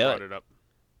Let's just do brought it. it up.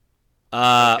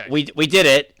 Okay. We did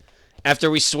it after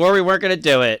we swore we weren't gonna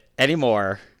do it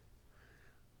anymore.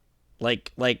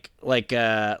 Like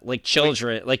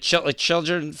children, like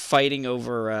children fighting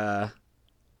over.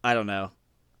 I don't know.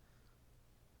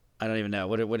 I don't even know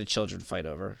what did children fight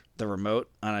over? The remote?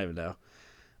 I don't even know.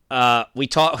 We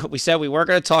said we weren't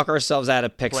gonna talk ourselves out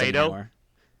of picks Play-Doh? anymore.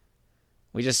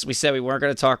 We said we weren't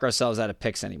gonna talk ourselves out of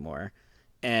picks anymore,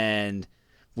 and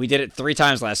we did it 3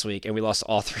 times last week, and we lost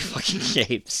all 3 fucking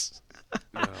games. Oh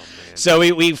man. So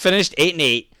we finished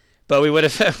 8-8, but we would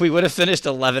have finished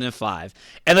 11-5,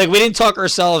 and like we didn't talk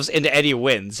ourselves into any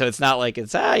wins. So it's not like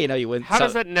it's you win. How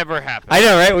does that never happen? I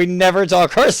know, right? We never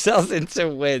talk ourselves into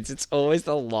wins. It's always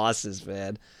the losses,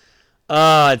 man.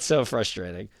 It's so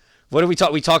frustrating. What did we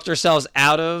talk? We talked ourselves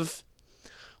out of.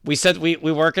 We said we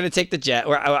weren't going to take the Jet.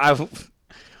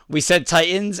 We said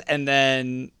Titans, and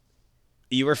then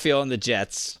you were feeling the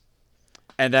Jets,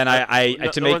 and then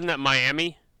wasn't that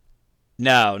Miami?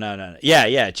 No.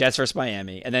 Yeah, Jets versus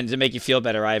Miami. And then to make you feel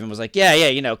better, Ivan was like,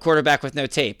 yeah, quarterback with no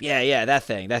tape. Yeah, that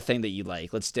thing that you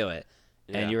like. Let's do it.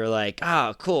 Yeah. And you were like,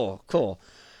 cool.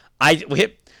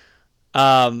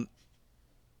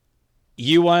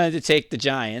 You wanted to take the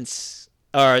Giants,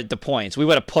 or the points. We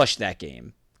would have pushed that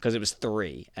game because it was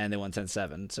 3, and they won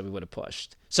 10-7, so we would have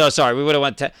pushed. So, sorry, we would have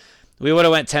went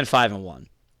 10-5-1.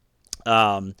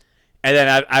 And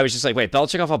then I was just like, wait,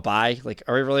 Belichick off a bye? Like,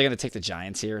 are we really going to take the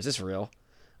Giants here? Is this real?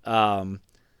 And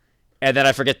then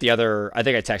I forget the other. I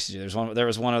think I texted you. There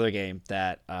was one other game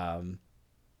that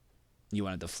you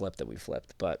wanted to flip that we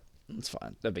flipped, but it's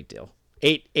fine. No big deal.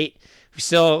 8. We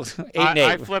still 8-8.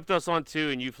 I flipped us on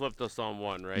 2, and you flipped us on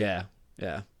 1, right? Yeah.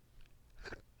 Yeah.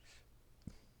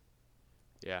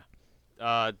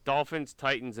 Dolphins,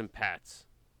 Titans, and Pats.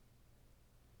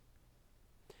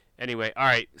 Anyway, all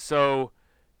right. So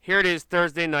here it is,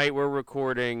 Thursday night. We're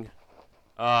recording.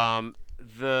 The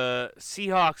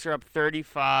Seahawks are up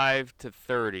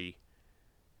 35-30.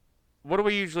 What do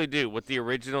we usually do? What the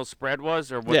original spread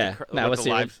was, or what? What's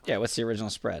the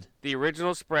original spread? The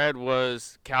original spread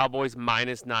was Cowboys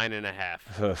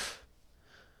 -9.5.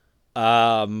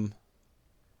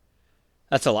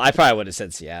 That's a lot. I probably would have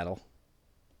said Seattle.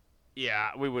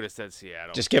 Yeah, we would have said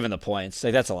Seattle. Just given the points,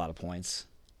 like that's a lot of points.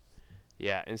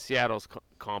 Yeah, and Seattle's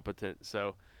competent,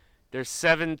 so there's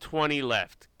 7:20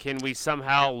 left. Can we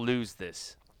somehow lose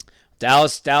this?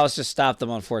 Dallas just stopped them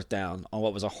on 4th down on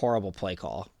what was a horrible play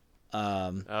call.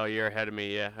 Oh, you're ahead of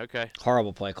me. Yeah, okay.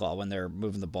 Horrible play call when they're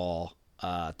moving the ball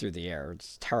through the air.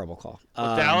 It's a terrible call.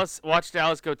 Well, watch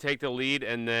Dallas go take the lead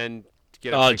and then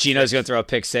get. Geno's gonna throw a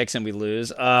pick 6 and we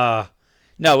lose. No,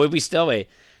 we still wait.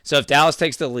 So if Dallas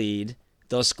takes the lead,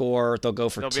 they'll score. They'll go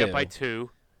for 2. They'll be up by 2.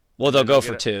 Well, they'll go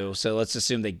for 2. So let's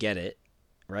assume they get it,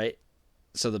 right?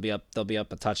 So they'll be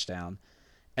up a touchdown,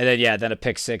 and then a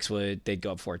pick 6 they'd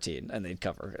go up 14 and they'd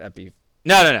cover. That'd be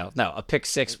no. A pick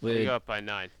 6 would They go up by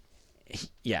 9.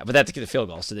 Yeah, but they have to get the field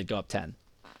goal, so they'd go up 10.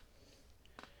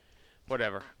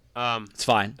 Whatever. It's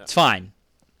fine. It's fine.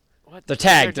 What? They're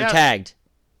tagged. They're tagged.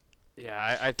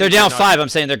 Yeah, I think they're down 5. I'm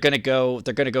saying they're gonna go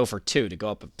for 2 to go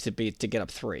up to get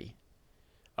up 3.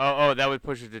 Oh, that would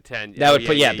push it to 10. That would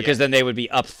because then they would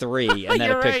be up 3, and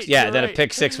then a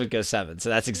pick 6 would go 7. So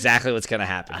that's exactly what's gonna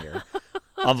happen here.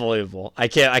 Unbelievable. I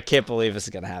can't believe this is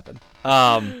gonna happen.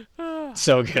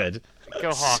 So good.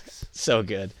 Go Hawks. So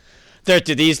good. Their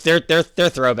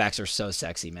throwbacks are so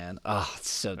sexy, man. Oh,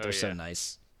 they're so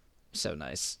nice. So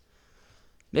nice.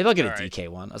 Maybe I'll get a DK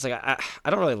one. I was like, I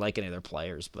don't really like any of their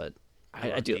players, but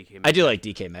I do like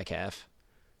DK Metcalf.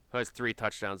 Who has 3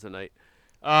 touchdowns tonight.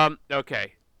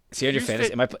 Okay. Is he on your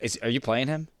fantasy? Are you playing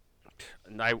him?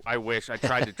 I wish. I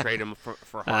tried to trade him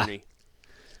for Harney.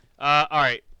 All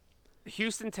right.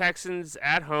 Houston Texans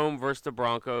at home versus the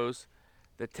Broncos.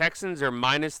 The Texans are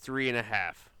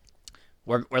 -3.5.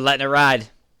 We're letting it ride.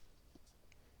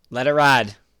 Let it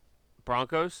ride.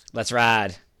 Broncos? Let's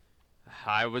ride.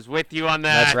 I was with you on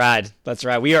that. Let's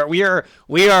ride. We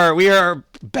are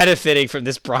benefiting from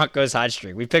this Broncos hot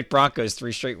streak. We picked Broncos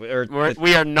 3 straight.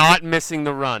 We are not missing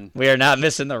the run. We are not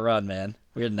missing the run, man.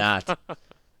 We're not.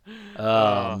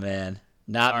 Man,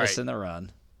 not missing the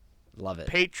run. Love it.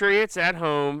 Patriots at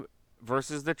home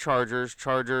versus the Chargers.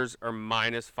 Chargers are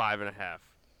 -5.5.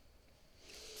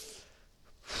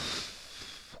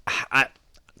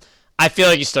 I feel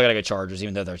like you still gotta go Chargers,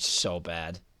 even though they're so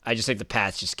bad. I just think the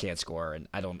Pats just can't score, and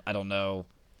I don't know.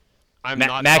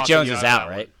 Mac Jones is out,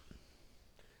 right?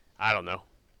 I don't know.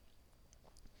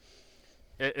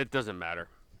 It doesn't matter.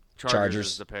 Chargers.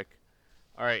 Is the pick.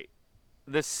 All right.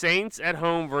 The Saints at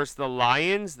home versus the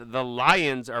Lions. The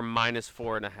Lions are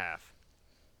 -4.5.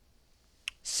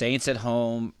 Saints at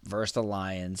home versus the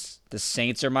Lions. The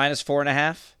Saints are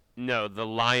 -4.5. No, the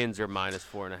Lions are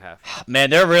 -4.5. Man,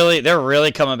 they're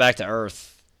really coming back to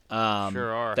earth.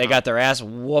 Sure are. They got their ass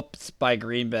whooped by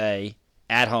Green Bay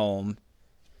at home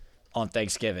on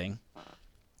Thanksgiving.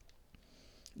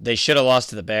 They should have lost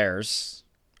to the Bears.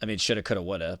 I mean, shoulda, coulda,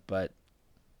 woulda, but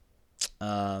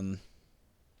the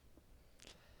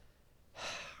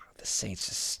Saints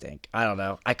just stink. I don't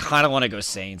know. I kind of want to go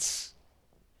Saints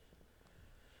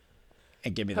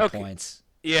and give me the points.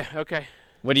 Yeah. Okay.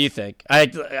 What do you think?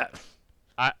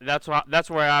 That's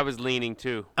where I was leaning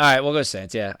too. All right, we'll go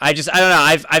Saints. Yeah, I don't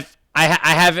know. I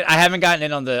haven't gotten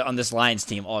in on this Lions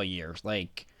team all year.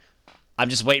 Like, I'm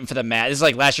just waiting for the mask. This is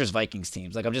like last year's Vikings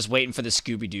teams. Like, I'm just waiting for the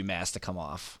Scooby-Doo mask to come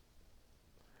off.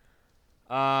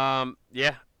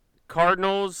 Yeah.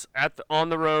 Cardinals on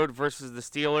the road versus the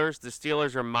Steelers. The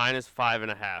Steelers are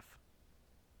 -5.5.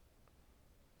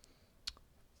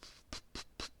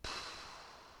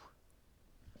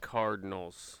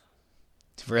 Cardinals.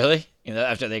 Really? You know,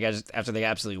 after they got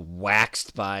absolutely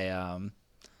waxed by.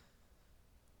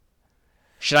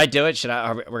 Should I do it? Should I?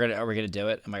 Are we gonna do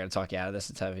it? Am I gonna talk you out of this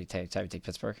and have you take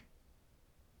Pittsburgh?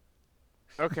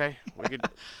 Okay, we could.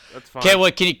 That's fine. Okay,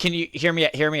 well, can you hear me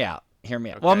out? Hear me out.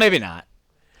 Okay. Well, maybe not.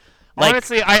 Like,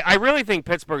 honestly, I really think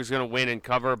Pittsburgh's gonna win and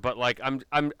cover, but like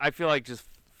I feel like just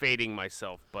fading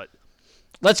myself. But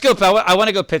let's go. I want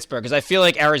to go Pittsburgh because I feel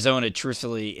like Arizona,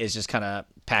 truthfully, is just kind of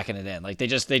packing it in. Like they're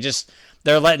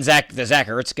letting Zach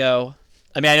Ertz go.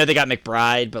 I mean, I know they got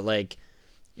McBride, but like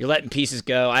you're letting pieces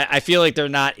go. I feel like they're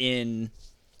not in.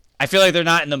 I feel like they're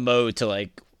not in the mode to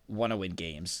like want to win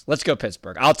games. Let's go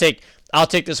Pittsburgh. I'll take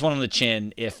this one on the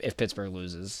chin if Pittsburgh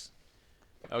loses.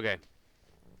 Okay.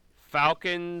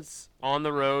 Falcons on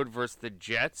the road versus the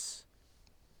Jets.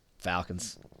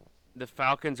 Falcons. The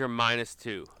Falcons are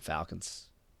 -2. Falcons.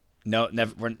 No,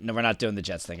 never. We're not doing the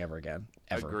Jets thing ever again.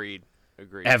 Ever. Agreed.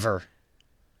 Ever.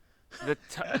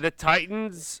 The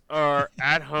Titans are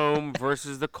at home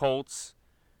versus the Colts.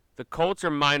 The Colts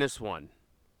are -1.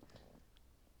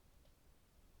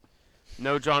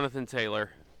 No Jonathan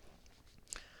Taylor.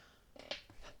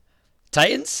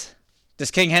 Titans? Does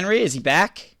King Henry, is he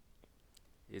back?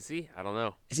 Is he? I don't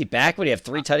know. Is he back? What, did he have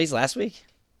 3 tutties last week?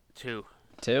 2.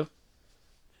 2?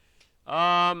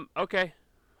 Okay.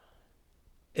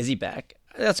 Is he back?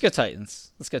 Let's go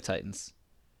Titans.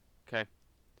 Okay.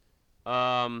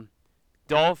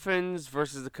 Dolphins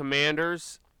versus the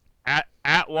Commanders at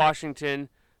Washington.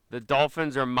 The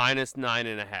Dolphins are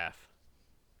 -9.5.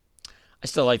 I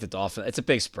still like the Dolphins. It's a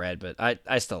big spread, but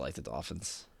I still like the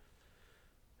Dolphins.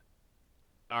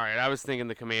 All right, I was thinking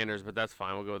the Commanders, but that's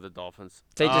fine. We'll go with the Dolphins.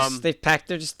 They're done. Like, they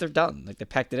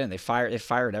packed it in. They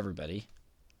fired everybody.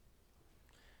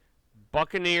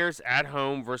 Buccaneers at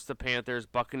home versus the Panthers.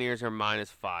 Buccaneers are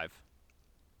 -5.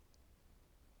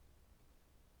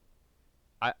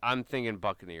 I'm thinking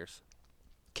Buccaneers.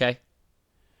 Okay.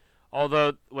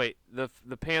 Although, wait, the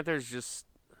Panthers just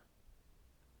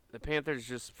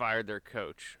fired their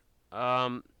coach,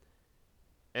 and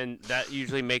that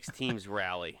usually makes teams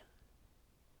rally.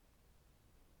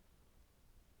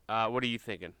 What are you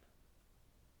thinking?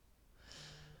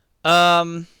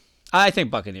 I think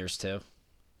Buccaneers too.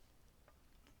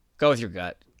 Go with your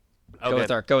gut.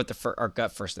 Okay. Go with our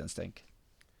gut first instinct.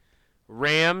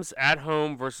 Rams at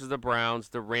home versus the Browns.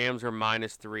 The Rams are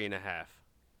 -3.5.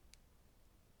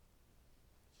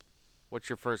 What's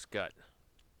your first gut?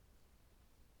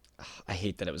 I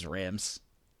hate that it was Rams.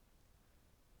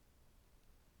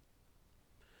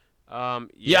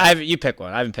 Yeah. You pick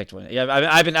one. I haven't picked one. Yeah,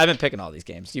 I've been picking all these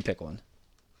games. You pick one.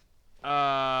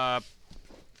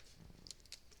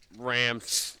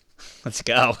 Rams. Let's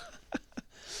go.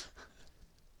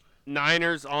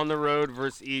 Niners on the road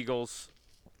versus Eagles.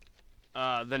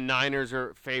 The Niners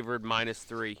are favored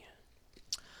 -3.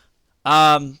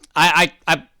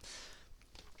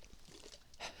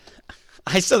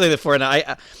 I still think the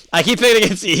 49. I keep picking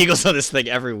against the Eagles on this thing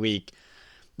every week.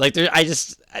 Like,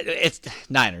 it's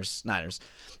Niners.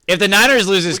 If the Niners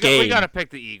lose this game, we gotta pick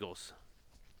the Eagles.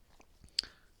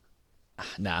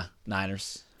 Nah,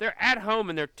 Niners. They're at home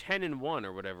and they're 10-1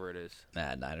 or whatever it is.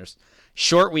 Nah, Niners.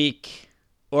 Short week,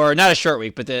 or not a short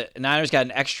week, but the Niners got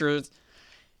an extra.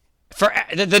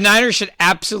 The Niners should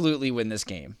absolutely win this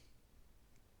game.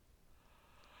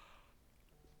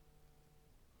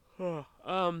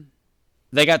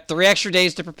 They got 3 extra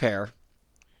days to prepare.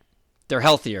 They're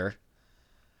healthier.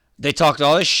 They talked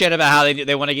all this shit about how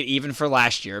they want to get even for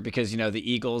last year because,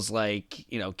 the Eagles,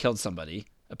 killed somebody,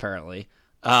 apparently.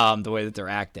 The way that they're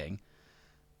acting.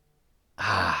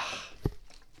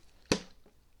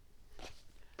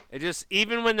 It just,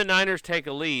 even when the Niners take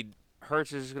a lead,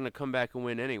 Hurts is going to come back and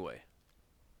win anyway.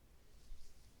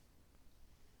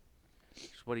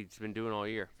 That's what he's been doing all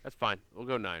year. That's fine. We'll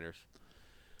go Niners.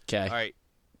 Okay. All right.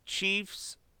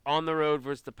 Chiefs on the road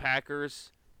versus the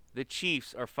Packers. The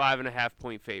Chiefs are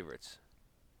 5.5-point favorites.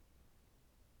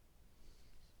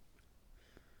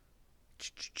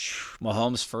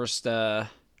 Mahomes' first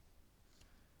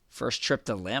trip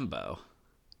to Lambeau.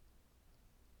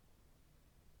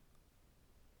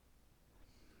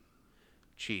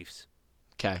 Chiefs.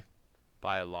 Okay.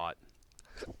 By a lot.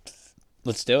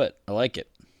 Let's do it. I like it.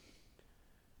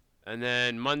 And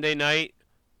then Monday night,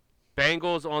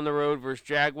 Bengals on the road versus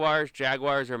Jaguars.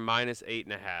 Jaguars are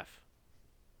 -8.5.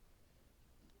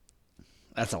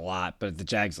 That's a lot, but the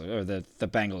the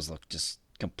Bengals look just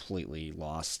completely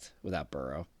lost without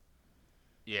Burrow.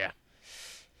 Yeah.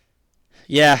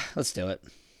 Yeah, let's do it.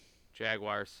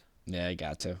 Jaguars. Yeah, you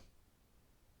got to.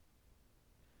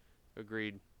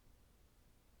 Agreed.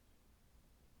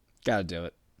 Got to do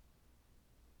it.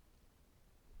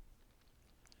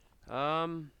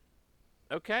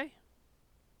 Okay.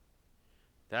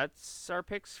 That's our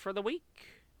picks for the week.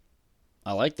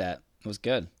 I like that. It was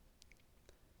good.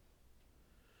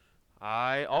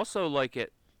 I also like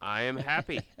it. I am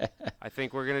happy. I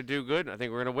think we're going to do good. I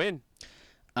think we're going to win.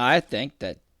 I think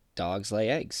that dogs lay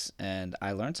eggs, and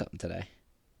I learned something today.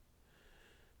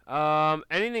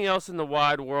 Anything else in the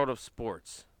wide world of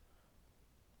sports?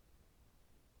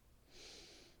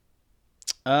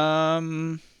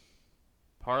 Parlay?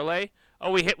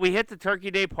 Oh, we hit the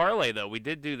Turkey Day parlay though. We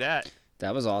did do that.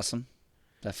 That was awesome.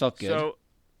 That felt good.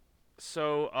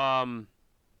 So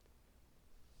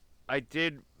I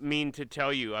did mean to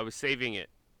tell you I was saving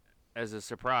it as a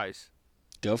surprise.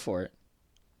 Go for it.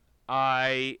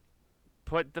 I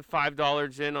put the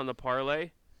 $5 in on the parlay,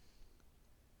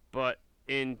 but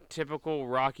in typical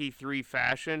Rocky 3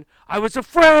 fashion, I was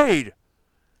afraid.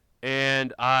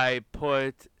 And I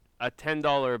put a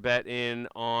 $10 bet in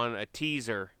on a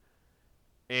teaser,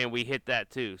 and we hit that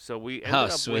too. So we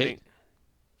ended up winning.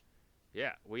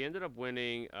 Yeah, we ended up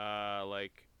winning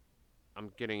I'm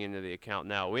getting into the account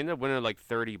now. We ended up winning like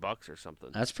 $30 or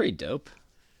something. That's pretty dope.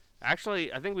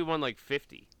 Actually, I think we won like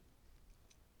 50.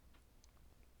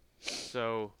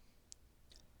 So,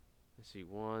 let's see,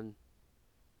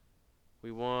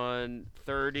 we won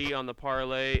 30 on the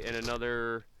parlay and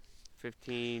another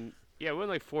 15. Yeah, we won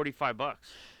like $45.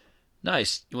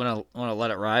 Nice. You want to let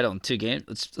it ride on 2 games?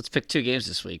 Let's pick 2 games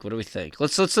this week. What do we think?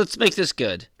 Let's make this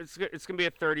good. It's gonna be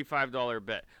a $35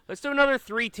 bet. Let's do another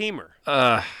 3-teamer.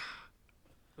 It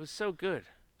was so good.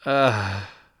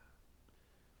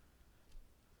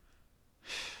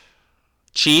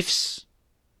 Chiefs.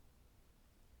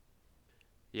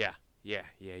 Yeah.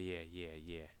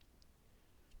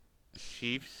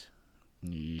 Chiefs.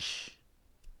 Yeesh.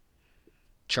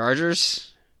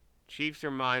 Chargers. Chiefs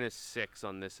are -6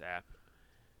 on this app.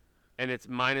 And it's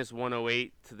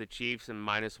 -108 to the Chiefs and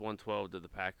 -112 to the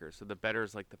Packers. So the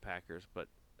bettors like the Packers, but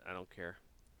I don't care.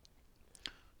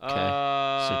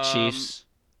 Okay. So Chiefs.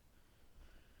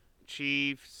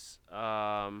 Chiefs.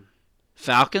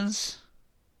 Falcons.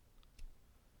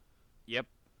 Yep.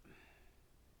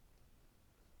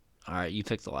 All right, you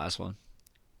pick the last one.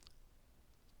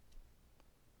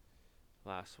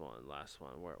 Last one.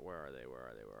 Where are they?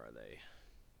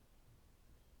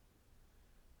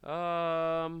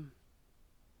 Oh,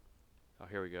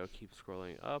 here we go. Keep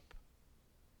scrolling up.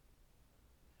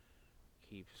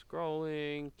 Keep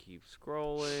scrolling.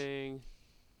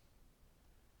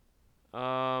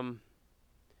 Dang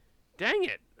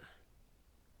it.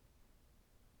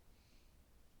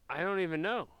 I don't even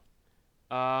know.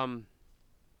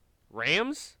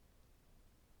 Rams?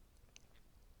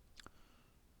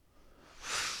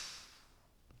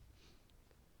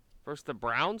 Versus the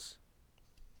Browns?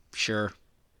 Sure.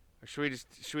 Or should we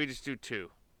just do 2?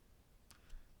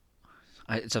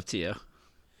 It's up to you.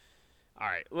 All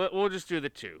right, we'll just do the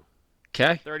 2.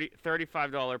 Okay.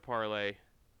 $35 parlay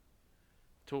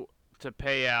to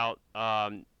pay out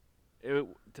to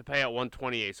pay out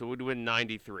 128. So we'd win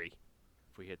 93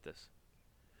 if we hit this.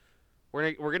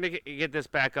 We're gonna get this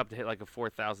back up to hit like a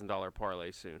 $4,000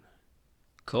 parlay soon.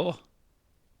 Cool.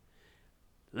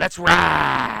 Let's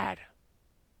ride.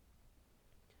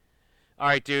 All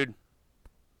right, dude.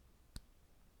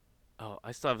 Oh,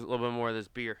 I still have a little bit more of this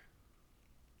beer.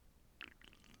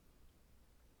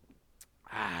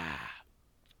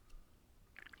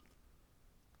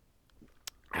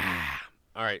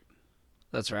 All right.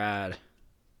 That's rad.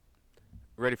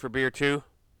 Ready for beer 2?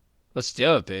 Let's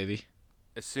do it, baby.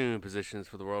 assume positions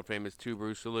for the world famous two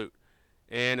brew salute.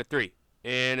 And a 3.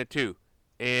 And a 2.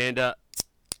 And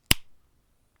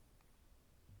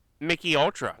Mickey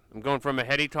Ultra. I'm going from a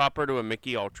Heady topper to a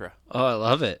Mickey Ultra. Oh, I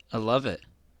love it. I love it.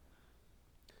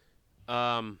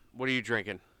 What are you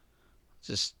drinking?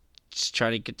 Just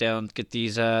trying to get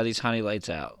these honey lights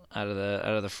out of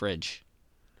the fridge.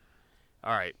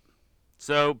 All right.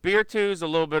 So beer 2 is a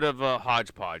little bit of a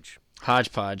hodgepodge.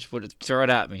 Hodgepodge. Throw it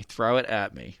at me. Throw it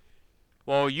at me.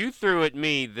 Well, you threw at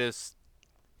me this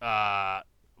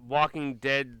Walking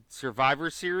Dead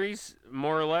Survivor Series,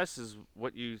 more or less, is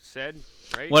what you said,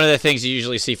 right? One of the things you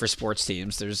usually see for sports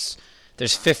teams, there's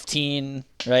 15,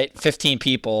 right? 15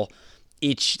 people.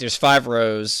 Each there's 5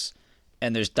 rows,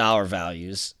 and there's dollar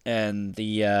values. And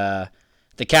the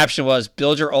caption was,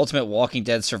 "Build your ultimate Walking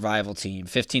Dead survival team,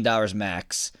 $15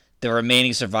 max. The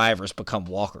remaining survivors become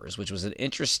walkers," which was an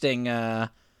interesting.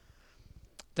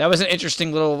 That was an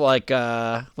interesting little what do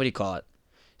you call it?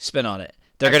 Spin on it.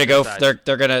 They're gonna go.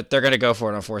 They're gonna go for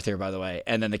it on 4th here, by the way,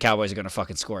 and then the Cowboys are gonna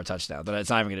fucking score a touchdown. But it's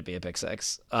not even gonna be a pick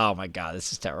 6. Oh my god,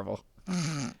 this is terrible.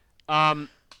 All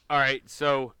right,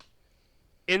 so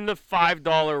in the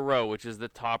 $5 row, which is the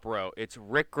top row, it's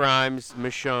Rick Grimes,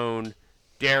 Michonne,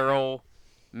 Daryl,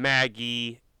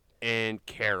 Maggie, and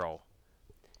Carol.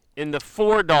 In the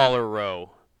 $4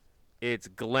 row, it's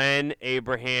Glenn,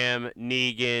 Abraham,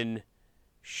 Negan,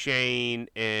 Shane,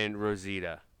 and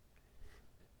Rosita.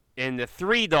 In the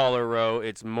 $3 row,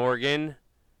 it's Morgan,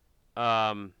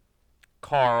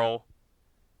 Carl,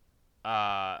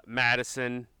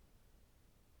 Madison,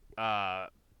 guy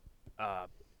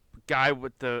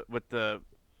with the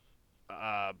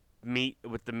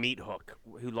meat hook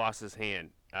who lost his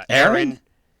hand. Aaron,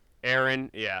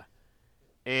 yeah,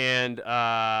 and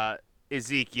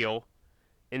Ezekiel.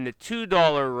 In the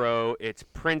 $2 row, it's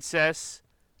Princess,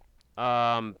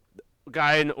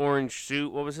 guy in the orange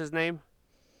suit. What was his name?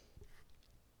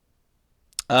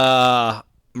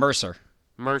 Mercer,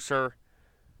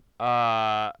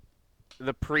 the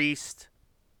priest,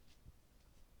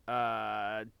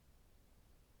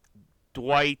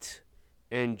 Dwight,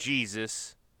 and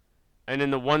Jesus. And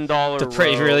in the $1 the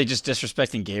praise really just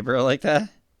disrespecting Gabriel like that.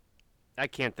 I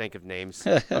can't think of names.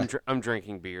 I'm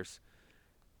drinking beers.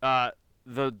 The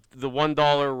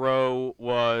 $1 row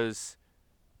was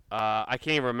I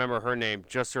can't even remember her name.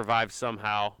 Just survived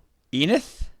somehow.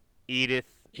 Edith,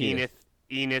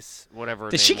 Enos, whatever.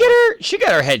 Did she get her? She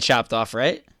got her head chopped off,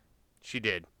 right? She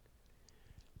did.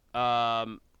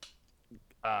 Help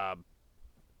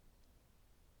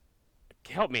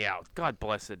me out. God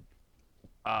blessed.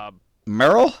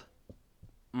 Merle,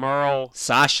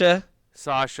 Sasha,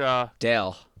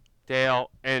 Dale,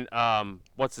 and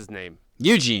what's his name?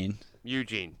 Eugene.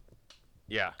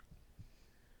 Yeah.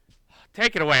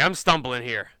 Take it away. I'm stumbling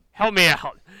here. Help me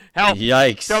out. Help.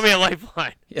 Yikes. Show me a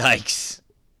lifeline. Yikes.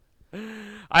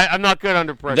 I'm not good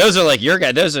under pressure. Those are like your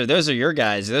guys. Those are your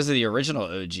guys. Those are the original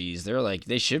OGs.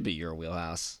 They should be your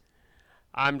wheelhouse.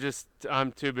 I'm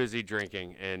too busy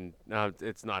drinking, and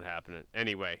it's not happening.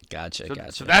 Anyway.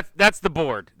 Gotcha. So that's the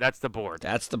board. That's the board.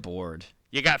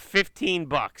 You got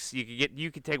 $15.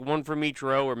 You could take one from each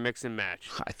row or mix and match.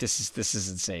 This is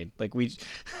insane. Like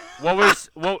What was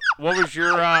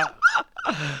your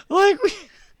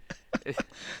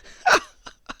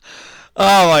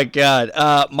Oh my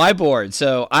god. My board.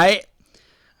 So I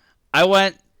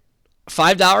went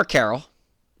 $5 Carol.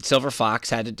 Silver Fox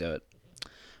had to do it.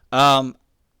 I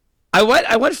went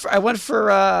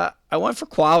for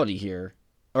quality here.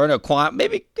 Or no,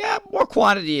 more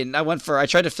quantity, and I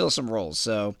tried to fill some roles.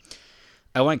 So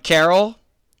I went Carol.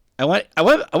 I went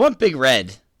Big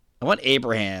Red. I went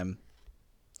Abraham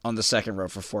on the second row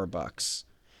for $4.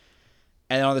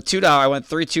 And on the $2, I went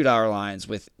 3 $2 lines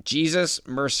with Jesus,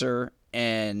 Mercer,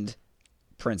 and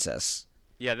Princess.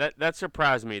 Yeah, that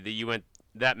surprised me that you went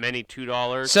that many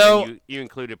 $2. So and you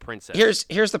included Princess.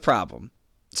 Here's the problem.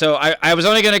 So I was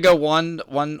only gonna go one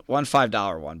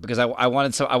 $5 one because I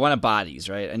wanted bodies,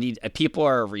 right? People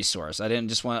are a resource. I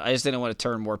just didn't want to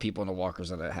turn more people into walkers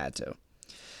than I had to.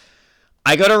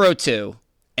 I go to row 2,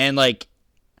 and like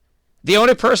the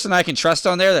only person I can trust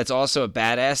on there that's also a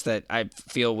badass that I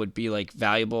feel would be like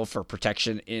valuable for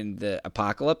protection in the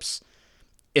apocalypse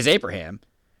is Abraham.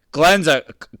 Glenn's a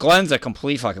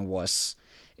complete fucking wuss.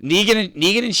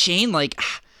 Negan and Shane, like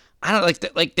I don't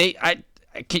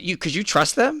could you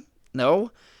trust them?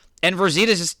 No. And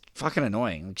Rosita's just fucking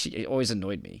annoying. Like, she always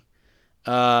annoyed me.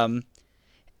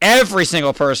 Every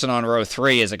single person on row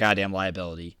 3 is a goddamn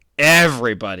liability.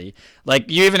 Everybody.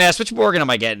 Like, you even asked, which Morgan am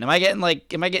I getting? Am I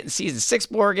getting season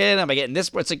 6 Morgan? Am I getting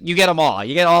this? It's like, you get them all.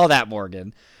 You get all that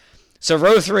Morgan. So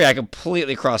row 3, I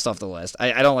completely crossed off the list.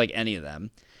 I don't like any of them.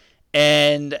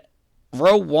 And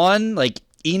row 1, like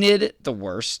Enid, the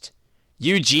worst.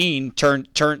 Eugene turned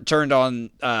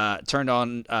on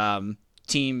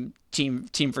team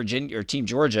Virginia or team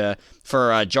Georgia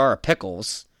for a jar of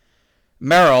pickles.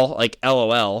 Merrill, like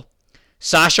LOL.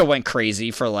 Sasha went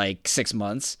crazy for like 6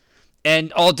 months.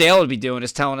 And all Dale would be doing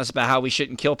is telling us about how we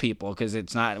shouldn't kill people because we're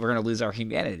going to lose our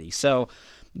humanity. So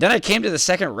then I came to the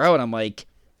second row and I'm like,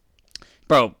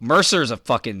 bro, Mercer's a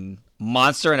fucking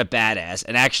monster and a badass,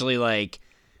 and actually, like,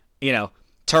 you know,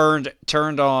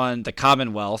 turned on the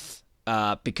Commonwealth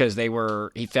because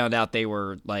he found out they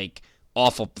were like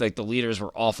awful, like the leaders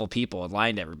were awful people and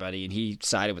lying to everybody, and he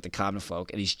sided with the common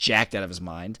folk, and he's jacked out of his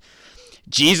mind.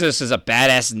 Jesus is a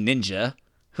badass ninja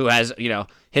who has, you know,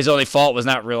 his only fault was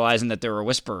not realizing that there were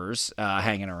whisperers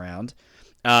hanging around.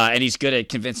 And he's good at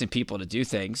convincing people to do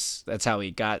things. That's how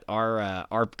he got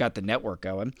got the network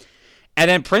going. And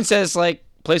then Princess, like,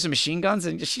 plays with machine guns,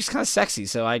 and she's kind of sexy.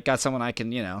 So I got someone I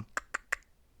can, you know.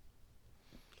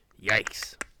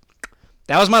 Yikes.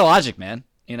 That was my logic, man.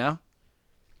 You know?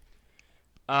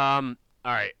 All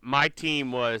right. My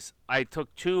team was, I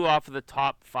took 2 off of the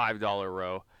top $5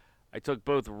 row. I took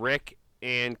both Rick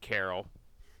and Carol.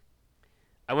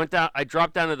 I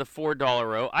dropped down to the $4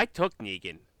 row. I took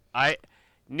Negan.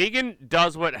 Negan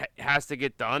does what has to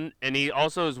get done, and he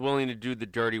also is willing to do the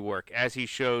dirty work, as he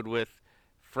showed with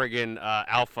friggin'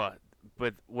 Alpha,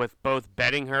 with both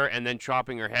betting her and then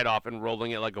chopping her head off and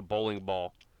rolling it like a bowling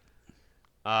ball.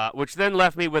 Which then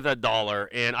left me with $1,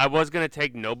 and I was gonna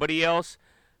take nobody else,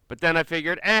 but then I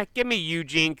figured, give me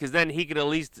Eugene, because then he could at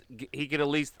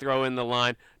least throw in the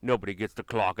line, nobody gets to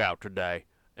clock out today,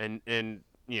 and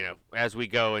you know, as we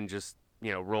go and just,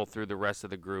 you know, roll through the rest of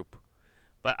the group.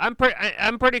 But I'm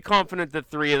pretty confident that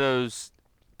 3 of those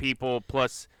people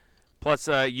plus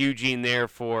Eugene there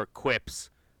for quips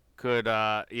could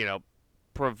you know,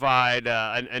 provide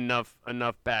enough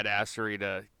badassery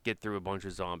to get through a bunch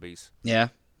of zombies. Yeah,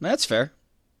 that's fair.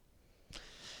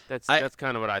 That's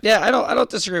kind of what I thought. Yeah, I don't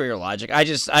disagree with your logic. I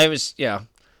was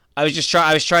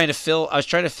trying to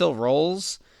fill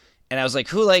roles, and I was like,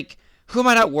 who am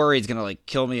I not worried is gonna like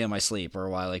kill me in my sleep, or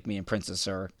why like me and Princess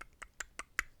are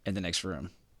in the next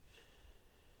room.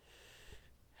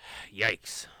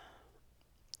 Yikes.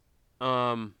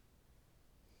 All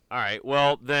right.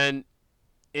 Well, then,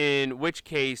 in which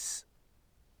case,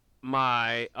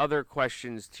 my other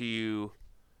questions to you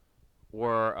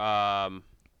were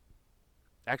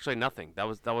actually nothing. That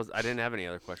was I didn't have any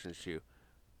other questions to you.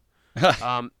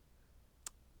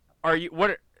 Are you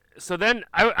what? So then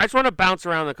I just want to bounce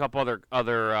around a couple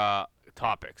other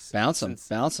topics. Bounce them.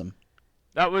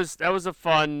 That was a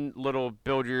fun little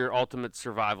build your ultimate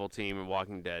survival team in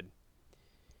Walking Dead.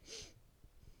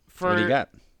 What do you got?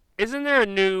 Isn't there a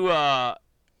new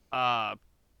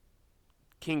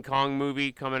King Kong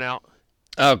movie coming out?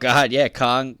 Oh God, yeah,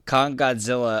 Kong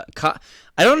Godzilla.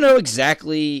 I don't know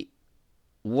exactly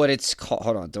what it's called.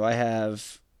 Hold on, do I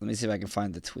have? Let me see if I can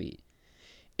find the tweet.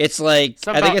 It's like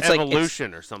Something I think about it's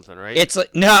evolution or something, right? It's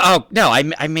like no,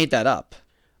 I made that up.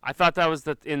 I thought that was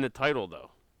in the title though.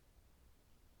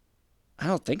 I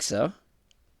don't think so.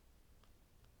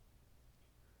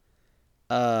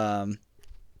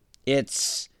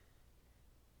 It's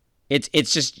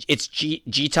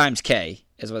G times K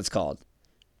is what it's called.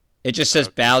 It just says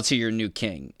bow to your new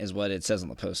king is what it says on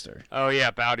the poster. Oh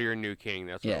yeah, bow to your new king.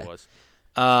 That's what it was.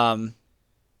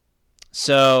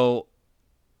 So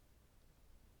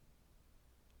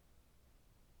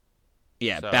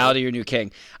bow to your new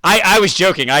king. I was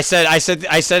joking. I said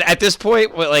at this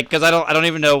point, like, because I don't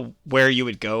even know where you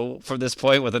would go from this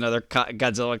point with another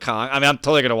Godzilla Kong. I mean, I'm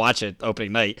totally gonna watch it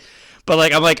opening night, but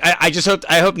like, I'm like,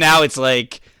 I hope now it's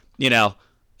like, you know,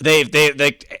 they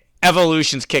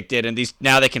evolution's kicked in, and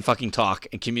now they can fucking talk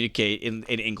and communicate in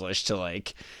English to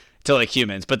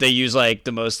humans, but they use like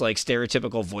the most like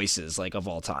stereotypical voices like of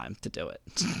all time to do it.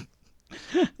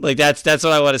 Like that's what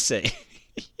I want to see.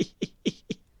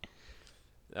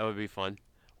 That would be fun.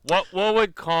 What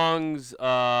would Kong's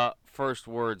first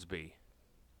words be?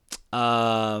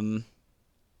 I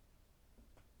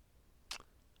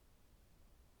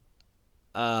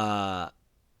don't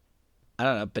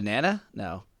know. Banana?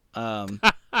 No. And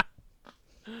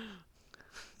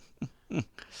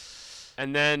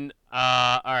then,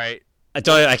 all right. I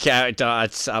can't.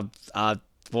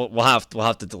 We'll have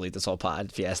to delete this whole pod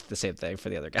if you ask the same thing for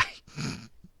the other guy.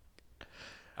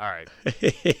 All right.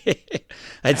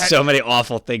 I had so many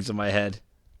awful things in my head.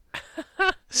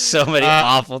 So many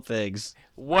awful things.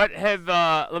 What have?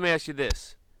 Let me ask you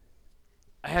this: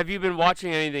 have you been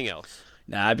watching anything else?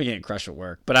 Nah, I've been getting crushed at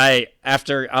work. But you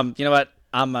know what?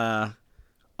 I'm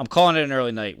I'm calling it an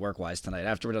early night work-wise tonight.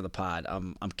 After we're done the pod,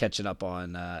 I'm catching up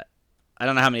on. I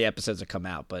don't know how many episodes have come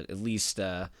out, but at least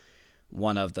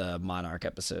one of the Monarch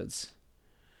episodes.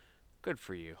 Good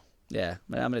for you. Yeah,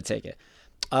 I'm gonna take it.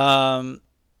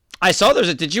 I saw there's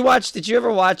a. Did you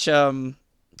ever watch the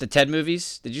Ted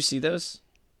movies? Did you see those?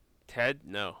 Ted?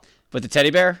 No. With the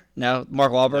teddy bear? No,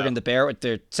 Mark Wahlberg No. and the bear. With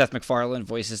their Seth MacFarlane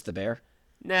voices the bear.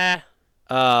 Nah.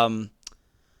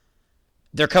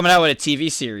 They're coming out with a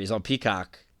TV series on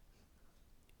Peacock.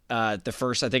 The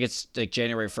first, I think it's like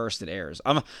January 1st it airs.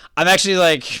 I'm actually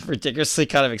like ridiculously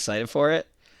kind of excited for it.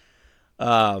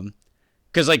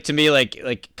 Because like to me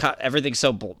like everything's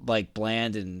so like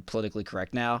bland and politically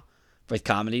correct now with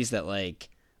comedies that like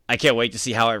I can't wait to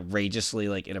see how outrageously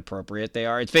like inappropriate they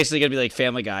are. It's basically gonna be like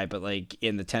Family Guy, but like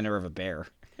in the tenor of a bear.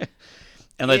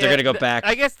 And like they're gonna go back.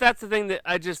 I guess that's the thing that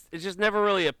it just never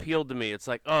really appealed to me. It's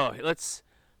like, oh, let's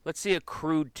see a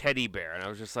crude teddy bear, and I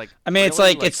was just like, I mean,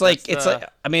 really? it's like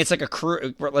a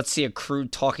crude. Let's see a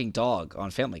crude talking dog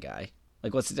on Family Guy.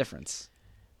 Like, what's the difference?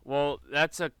 Well,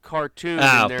 that's a cartoon.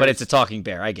 Oh, but it's a talking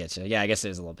bear. I get you. Yeah, I guess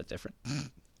it is a little bit different.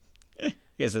 I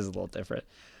guess it's a little different.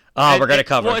 Oh, we're gonna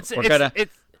cover.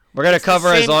 We're gonna cover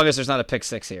as long as there's not a pick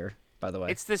six here. By the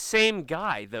way, it's the same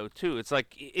guy though too. It's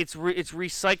like it's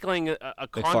recycling a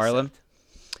concept. McFarlane?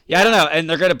 Yeah, I don't know, and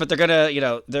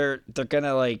they're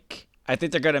gonna like. I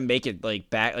think they're gonna make it like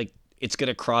back, like it's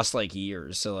gonna cross like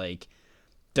years. So like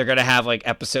they're gonna have like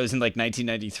episodes in like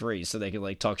 1993, so they can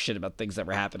like talk shit about things that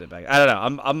were happening back. I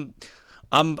don't know.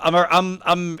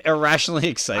 I'm irrationally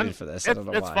excited for this. I don't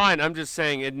know why. That's fine. I'm just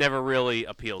saying it never really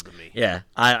appealed to me. Yeah,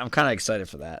 I'm kind of excited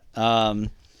for that.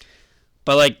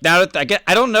 But like now that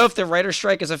I don't know if the writer's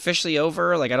strike is officially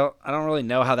over. Like I don't really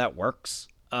know how that works.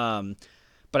 But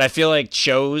I feel like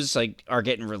shows like are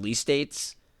getting release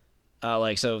dates.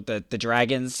 Like so the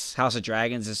Dragons, House of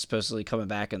Dragons is supposedly coming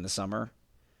back in the summer.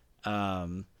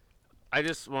 I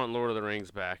just want Lord of the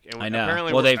Rings back. And I know.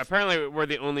 Apparently we're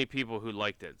the only people who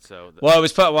liked it. So it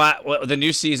was the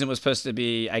new season was supposed to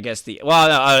be, I guess it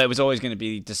was always going to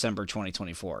be December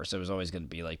 2024. So it was always going to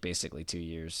be like basically 2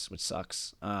 years, which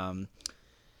sucks.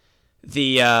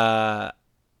 The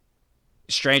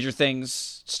Stranger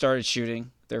Things started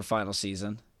shooting their final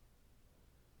season,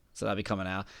 so that'll be coming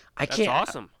out. That's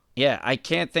awesome. Yeah, I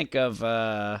can't think of.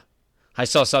 I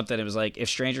saw something. It was like if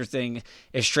Stranger Things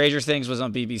was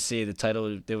on BBC, the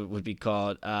title would be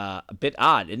called "A Bit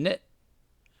Odd," isn't it?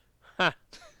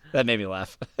 That made me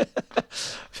laugh.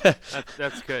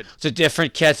 That's good. It's a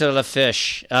different kettle of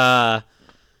fish. Yeah,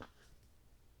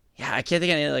 I can't think of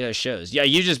any of those shows. Yeah,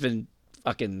 you've just been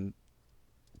fucking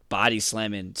body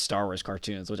slamming Star Wars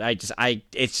cartoons, which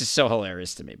it's just so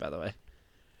hilarious to me. By the way,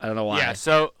 I don't know why. Yeah.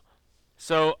 So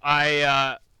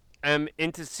I am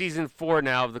into season 4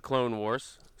 now of the Clone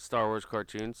Wars Star Wars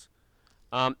cartoons.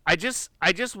 I just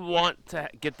want to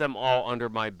get them all under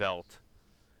my belt,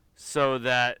 so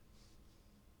that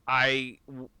I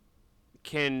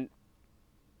can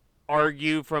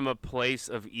argue from a place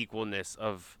of equalness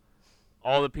of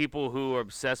all the people who are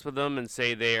obsessed with them and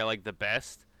say they are like the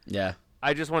best. Yeah.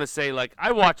 I just want to say, like,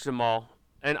 I watched them all,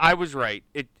 and I was right.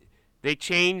 They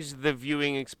changed the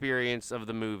viewing experience of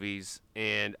the movies,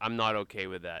 and I'm not okay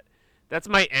with that. That's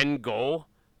my end goal,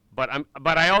 but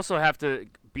I also have to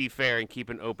be fair and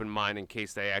keep an open mind in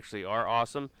case they actually are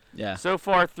awesome. Yeah. So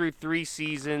far through 3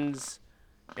 seasons,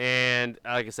 and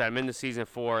like I said, I'm into season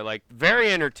 4. Like,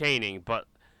 very entertaining, but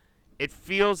it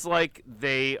feels like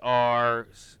they are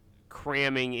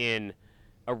cramming in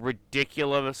a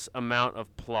ridiculous amount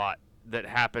of plot that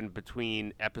happened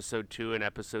between episode 2 and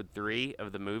episode 3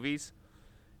 of the movies,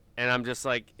 and I'm just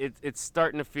like, it's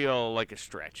starting to feel like a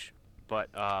stretch, but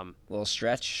little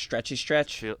stretch.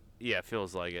 It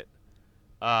feels like it.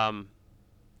 And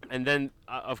then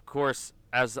of course,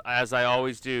 as I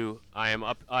always do, I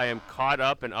am caught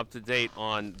up and up to date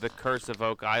on The Curse of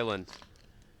Oak Island.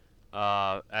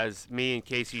 As me and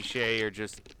Casey Shea are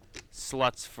just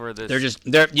sluts for this.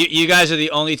 You guys are the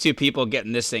only 2 people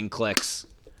getting this thing clicks.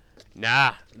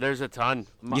 Nah, there's a ton.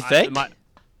 You think?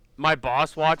 My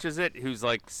boss watches it, who's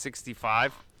like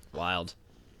 65. Wild.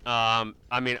 I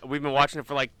mean, we've been watching it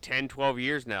for like 10, 12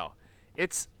 years now.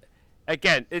 It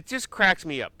just cracks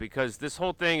me up because this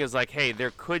whole thing is like, hey,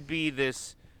 there could be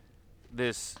this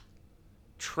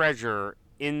treasure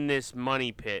in this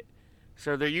money pit.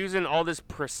 So they're using all this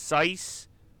precise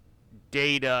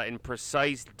data and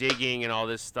precise digging and all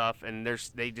this stuff, and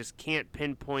they just can't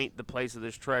pinpoint the place of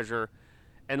this treasure.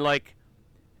 And like,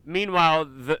 meanwhile,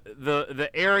 the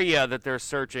area that they're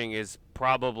searching is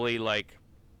probably like,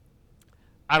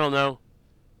 I don't know,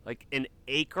 like an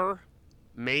acre,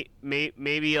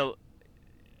 maybe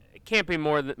it can't be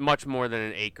much more than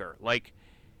an acre. Like,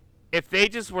 if they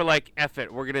just were like, F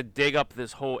it, we're going to dig up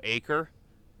this whole acre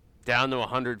down to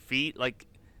 100 feet, like,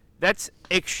 that's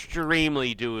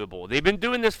extremely doable. They've been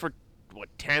doing this for,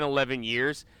 10, 11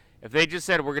 years. If they just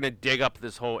said, we're going to dig up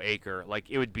this whole acre, like,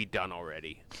 it would be done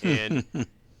already. And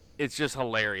it's just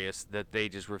hilarious that they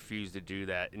just refuse to do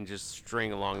that and just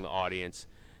string along the audience.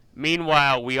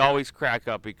 Meanwhile, we always crack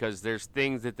up because there's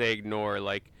things that they ignore,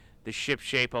 like the ship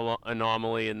shape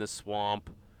anomaly in the swamp,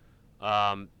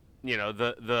 the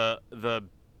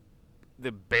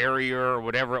barrier or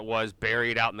whatever it was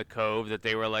buried out in the cove that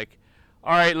they were like,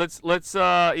 all right, let's let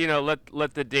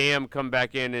the dam come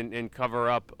back in and cover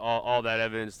up all that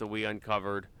evidence that we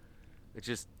uncovered. It's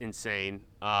just insane.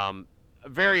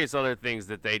 Various other things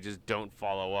that they just don't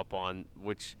follow up on,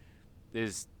 which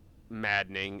is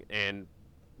maddening and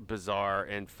bizarre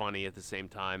and funny at the same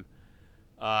time.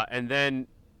 And then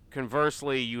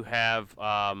conversely, you have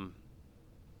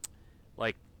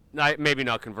maybe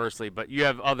not conversely, but you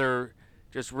have other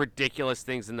just ridiculous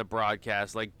things in the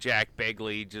broadcast, like Jack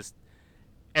Begley just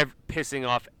pissing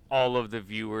off all of the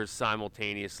viewers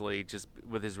simultaneously, just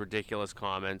with his ridiculous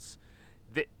comments.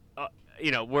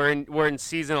 We're in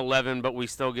season 11, but we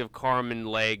still give Carmen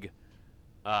Legg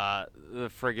the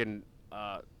friggin'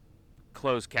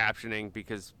 closed captioning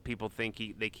because people think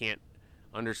they can't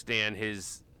understand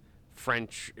his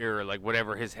French or like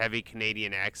whatever his heavy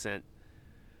Canadian accent.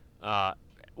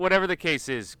 Whatever the case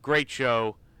is, great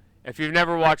show. If you've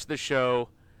never watched the show,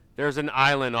 there's an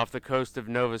island off the coast of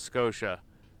Nova Scotia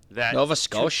that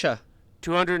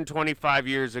 225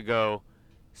 years ago,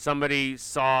 somebody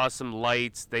saw some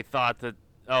lights. They thought that,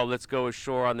 let's go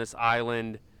ashore on this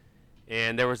island,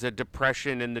 and there was a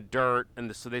depression in the dirt,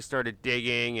 and so they started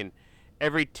digging, and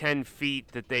every 10 feet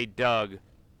that they dug,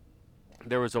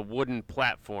 there was a wooden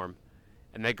platform.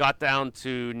 And they got down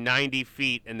to 90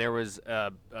 feet, and there was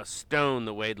a stone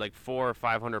that weighed like 400 or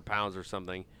 500 pounds or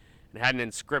something. And had an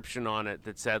inscription on it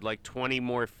that said like 20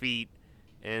 more feet,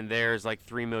 and there's like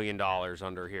 $3 million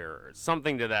under here, or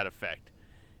something to that effect.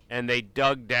 And they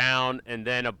dug down, and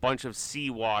then a bunch of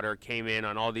seawater came in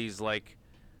on all these like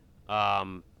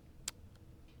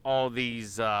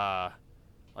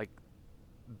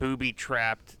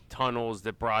booby-trapped tunnels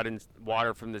that brought in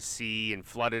water from the sea and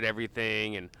flooded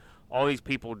everything, and all these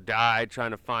people died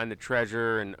trying to find the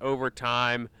treasure, and over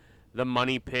time, the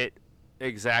money pit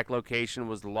exact location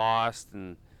was lost,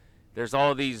 and there's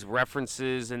all these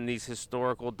references in these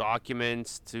historical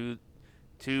documents to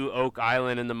Oak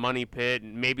Island and the money pit,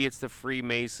 and maybe it's the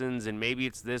Freemasons, and maybe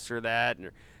it's this or that, and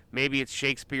maybe it's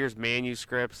Shakespeare's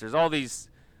manuscripts. There's all these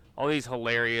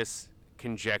hilarious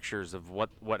conjectures of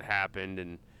what happened,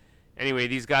 and anyway,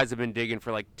 these guys have been digging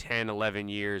for like 10, 11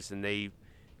 years, and they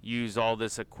use all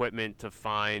this equipment to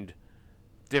find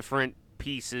different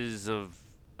pieces of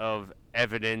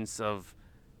evidence of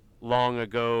long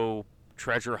ago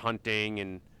treasure hunting,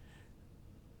 and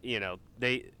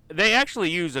they actually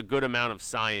use a good amount of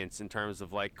science in terms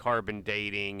of like carbon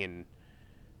dating and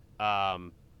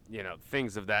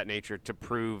things of that nature to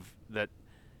prove that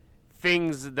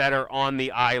things that are on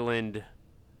the island,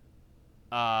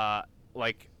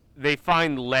 like they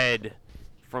find lead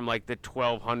from like the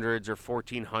 1200s or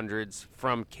 1400s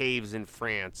from caves in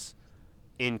France,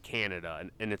 in Canada,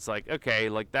 and it's like, okay,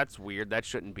 like that's weird, that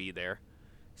shouldn't be there.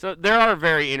 So there are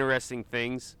very interesting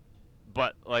things,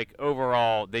 but like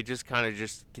overall, they just kind of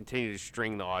just continue to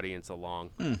string the audience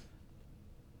along. And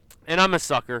I'm a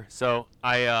sucker, so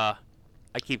I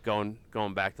keep going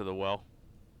back to the well,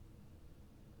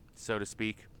 so to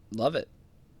speak. Love it.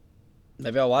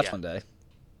 Maybe I'll watch one day.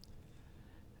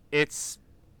 It's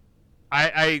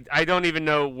I don't even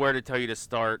know where to tell you to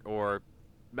start, or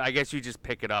I guess you just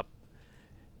pick it up.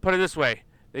 Put it this way,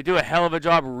 they do a hell of a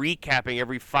job recapping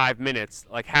every 5 minutes.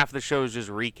 Like half the show is just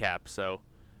recap, so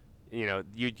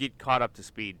you get caught up to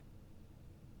speed.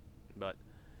 But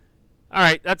all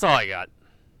right, that's all I got.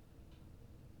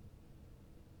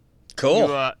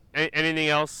 Cool. Anything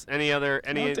else? I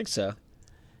don't think so.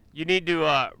 You need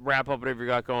to wrap up whatever you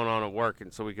got going on at work,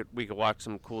 and so we could watch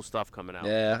some cool stuff coming out.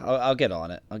 Yeah, I'll get on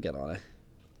it.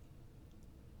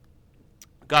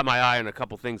 Got my eye on a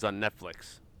couple things on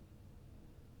Netflix.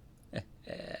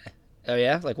 Oh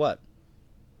yeah, like what?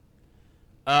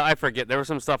 I forget. There was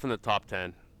some stuff in the top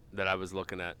 10 that I was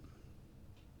looking at.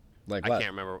 Like what? I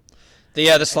can't remember.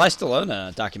 The Sly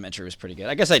Stallone documentary was pretty good.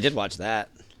 I guess I did watch that.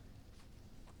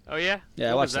 Oh yeah. Yeah,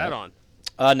 what I watched was that on?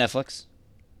 Netflix.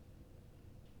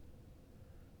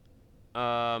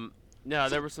 No,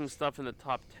 there was some stuff in the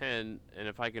top 10,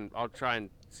 and I'll try and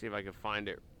see if I can find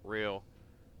it real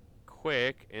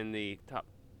quick in the top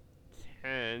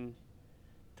 10.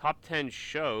 Top 10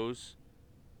 shows.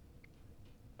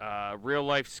 Real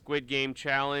Life Squid Game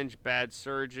Challenge, Bad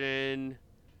Surgeon,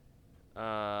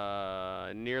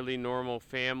 Nearly Normal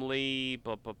Family,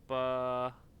 The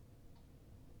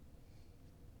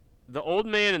Old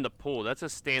Man in the Pool. That's a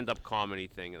stand-up comedy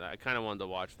thing. I kind of wanted to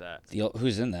watch that.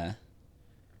 Who's in that?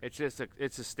 It's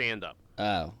a stand-up.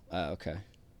 Oh, okay.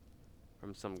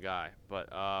 From some guy, but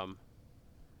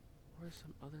where's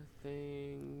some other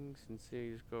things? And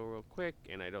see, just go real quick,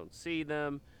 and I don't see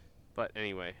them. But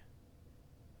anyway.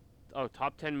 Oh,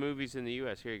 top 10 movies in the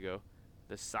U.S. Here you go.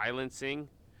 The Silencing.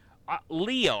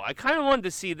 Leo. I kind of wanted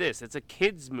to see this. It's a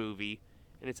kids movie,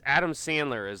 and it's Adam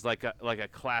Sandler as like a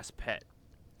class pet.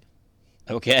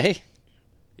 Okay.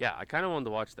 Yeah, I kind of wanted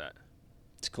to watch that.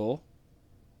 It's cool.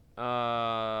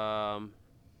 Tell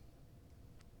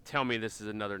me this is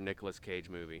another Nicolas Cage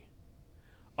movie.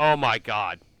 Oh my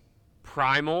God.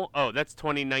 Primal. Oh, that's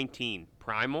 2019.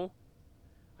 Primal.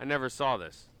 I never saw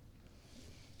this.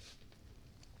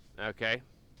 Okay,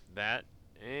 that,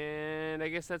 and I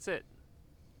guess that's it.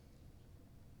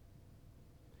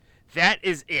 That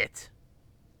is it.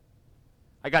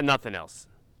 I got nothing else.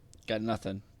 Got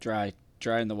nothing. Dry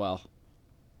in the well.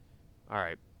 All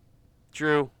right.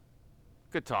 Drew,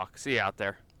 good talk. See you out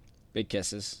there. Big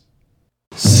kisses.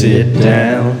 Sit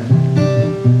down.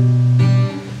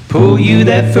 Pull you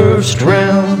that first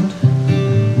round.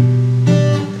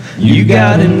 You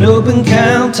got an open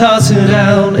count, toss it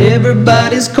out.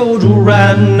 Everybody's cordial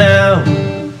right now.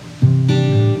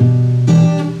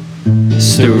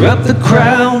 Stir up the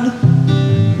crowd.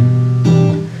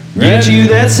 Get you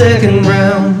that second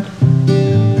round.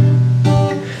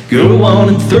 Go on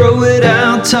and throw it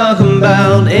out. Talking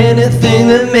about anything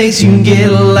that makes you get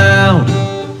loud.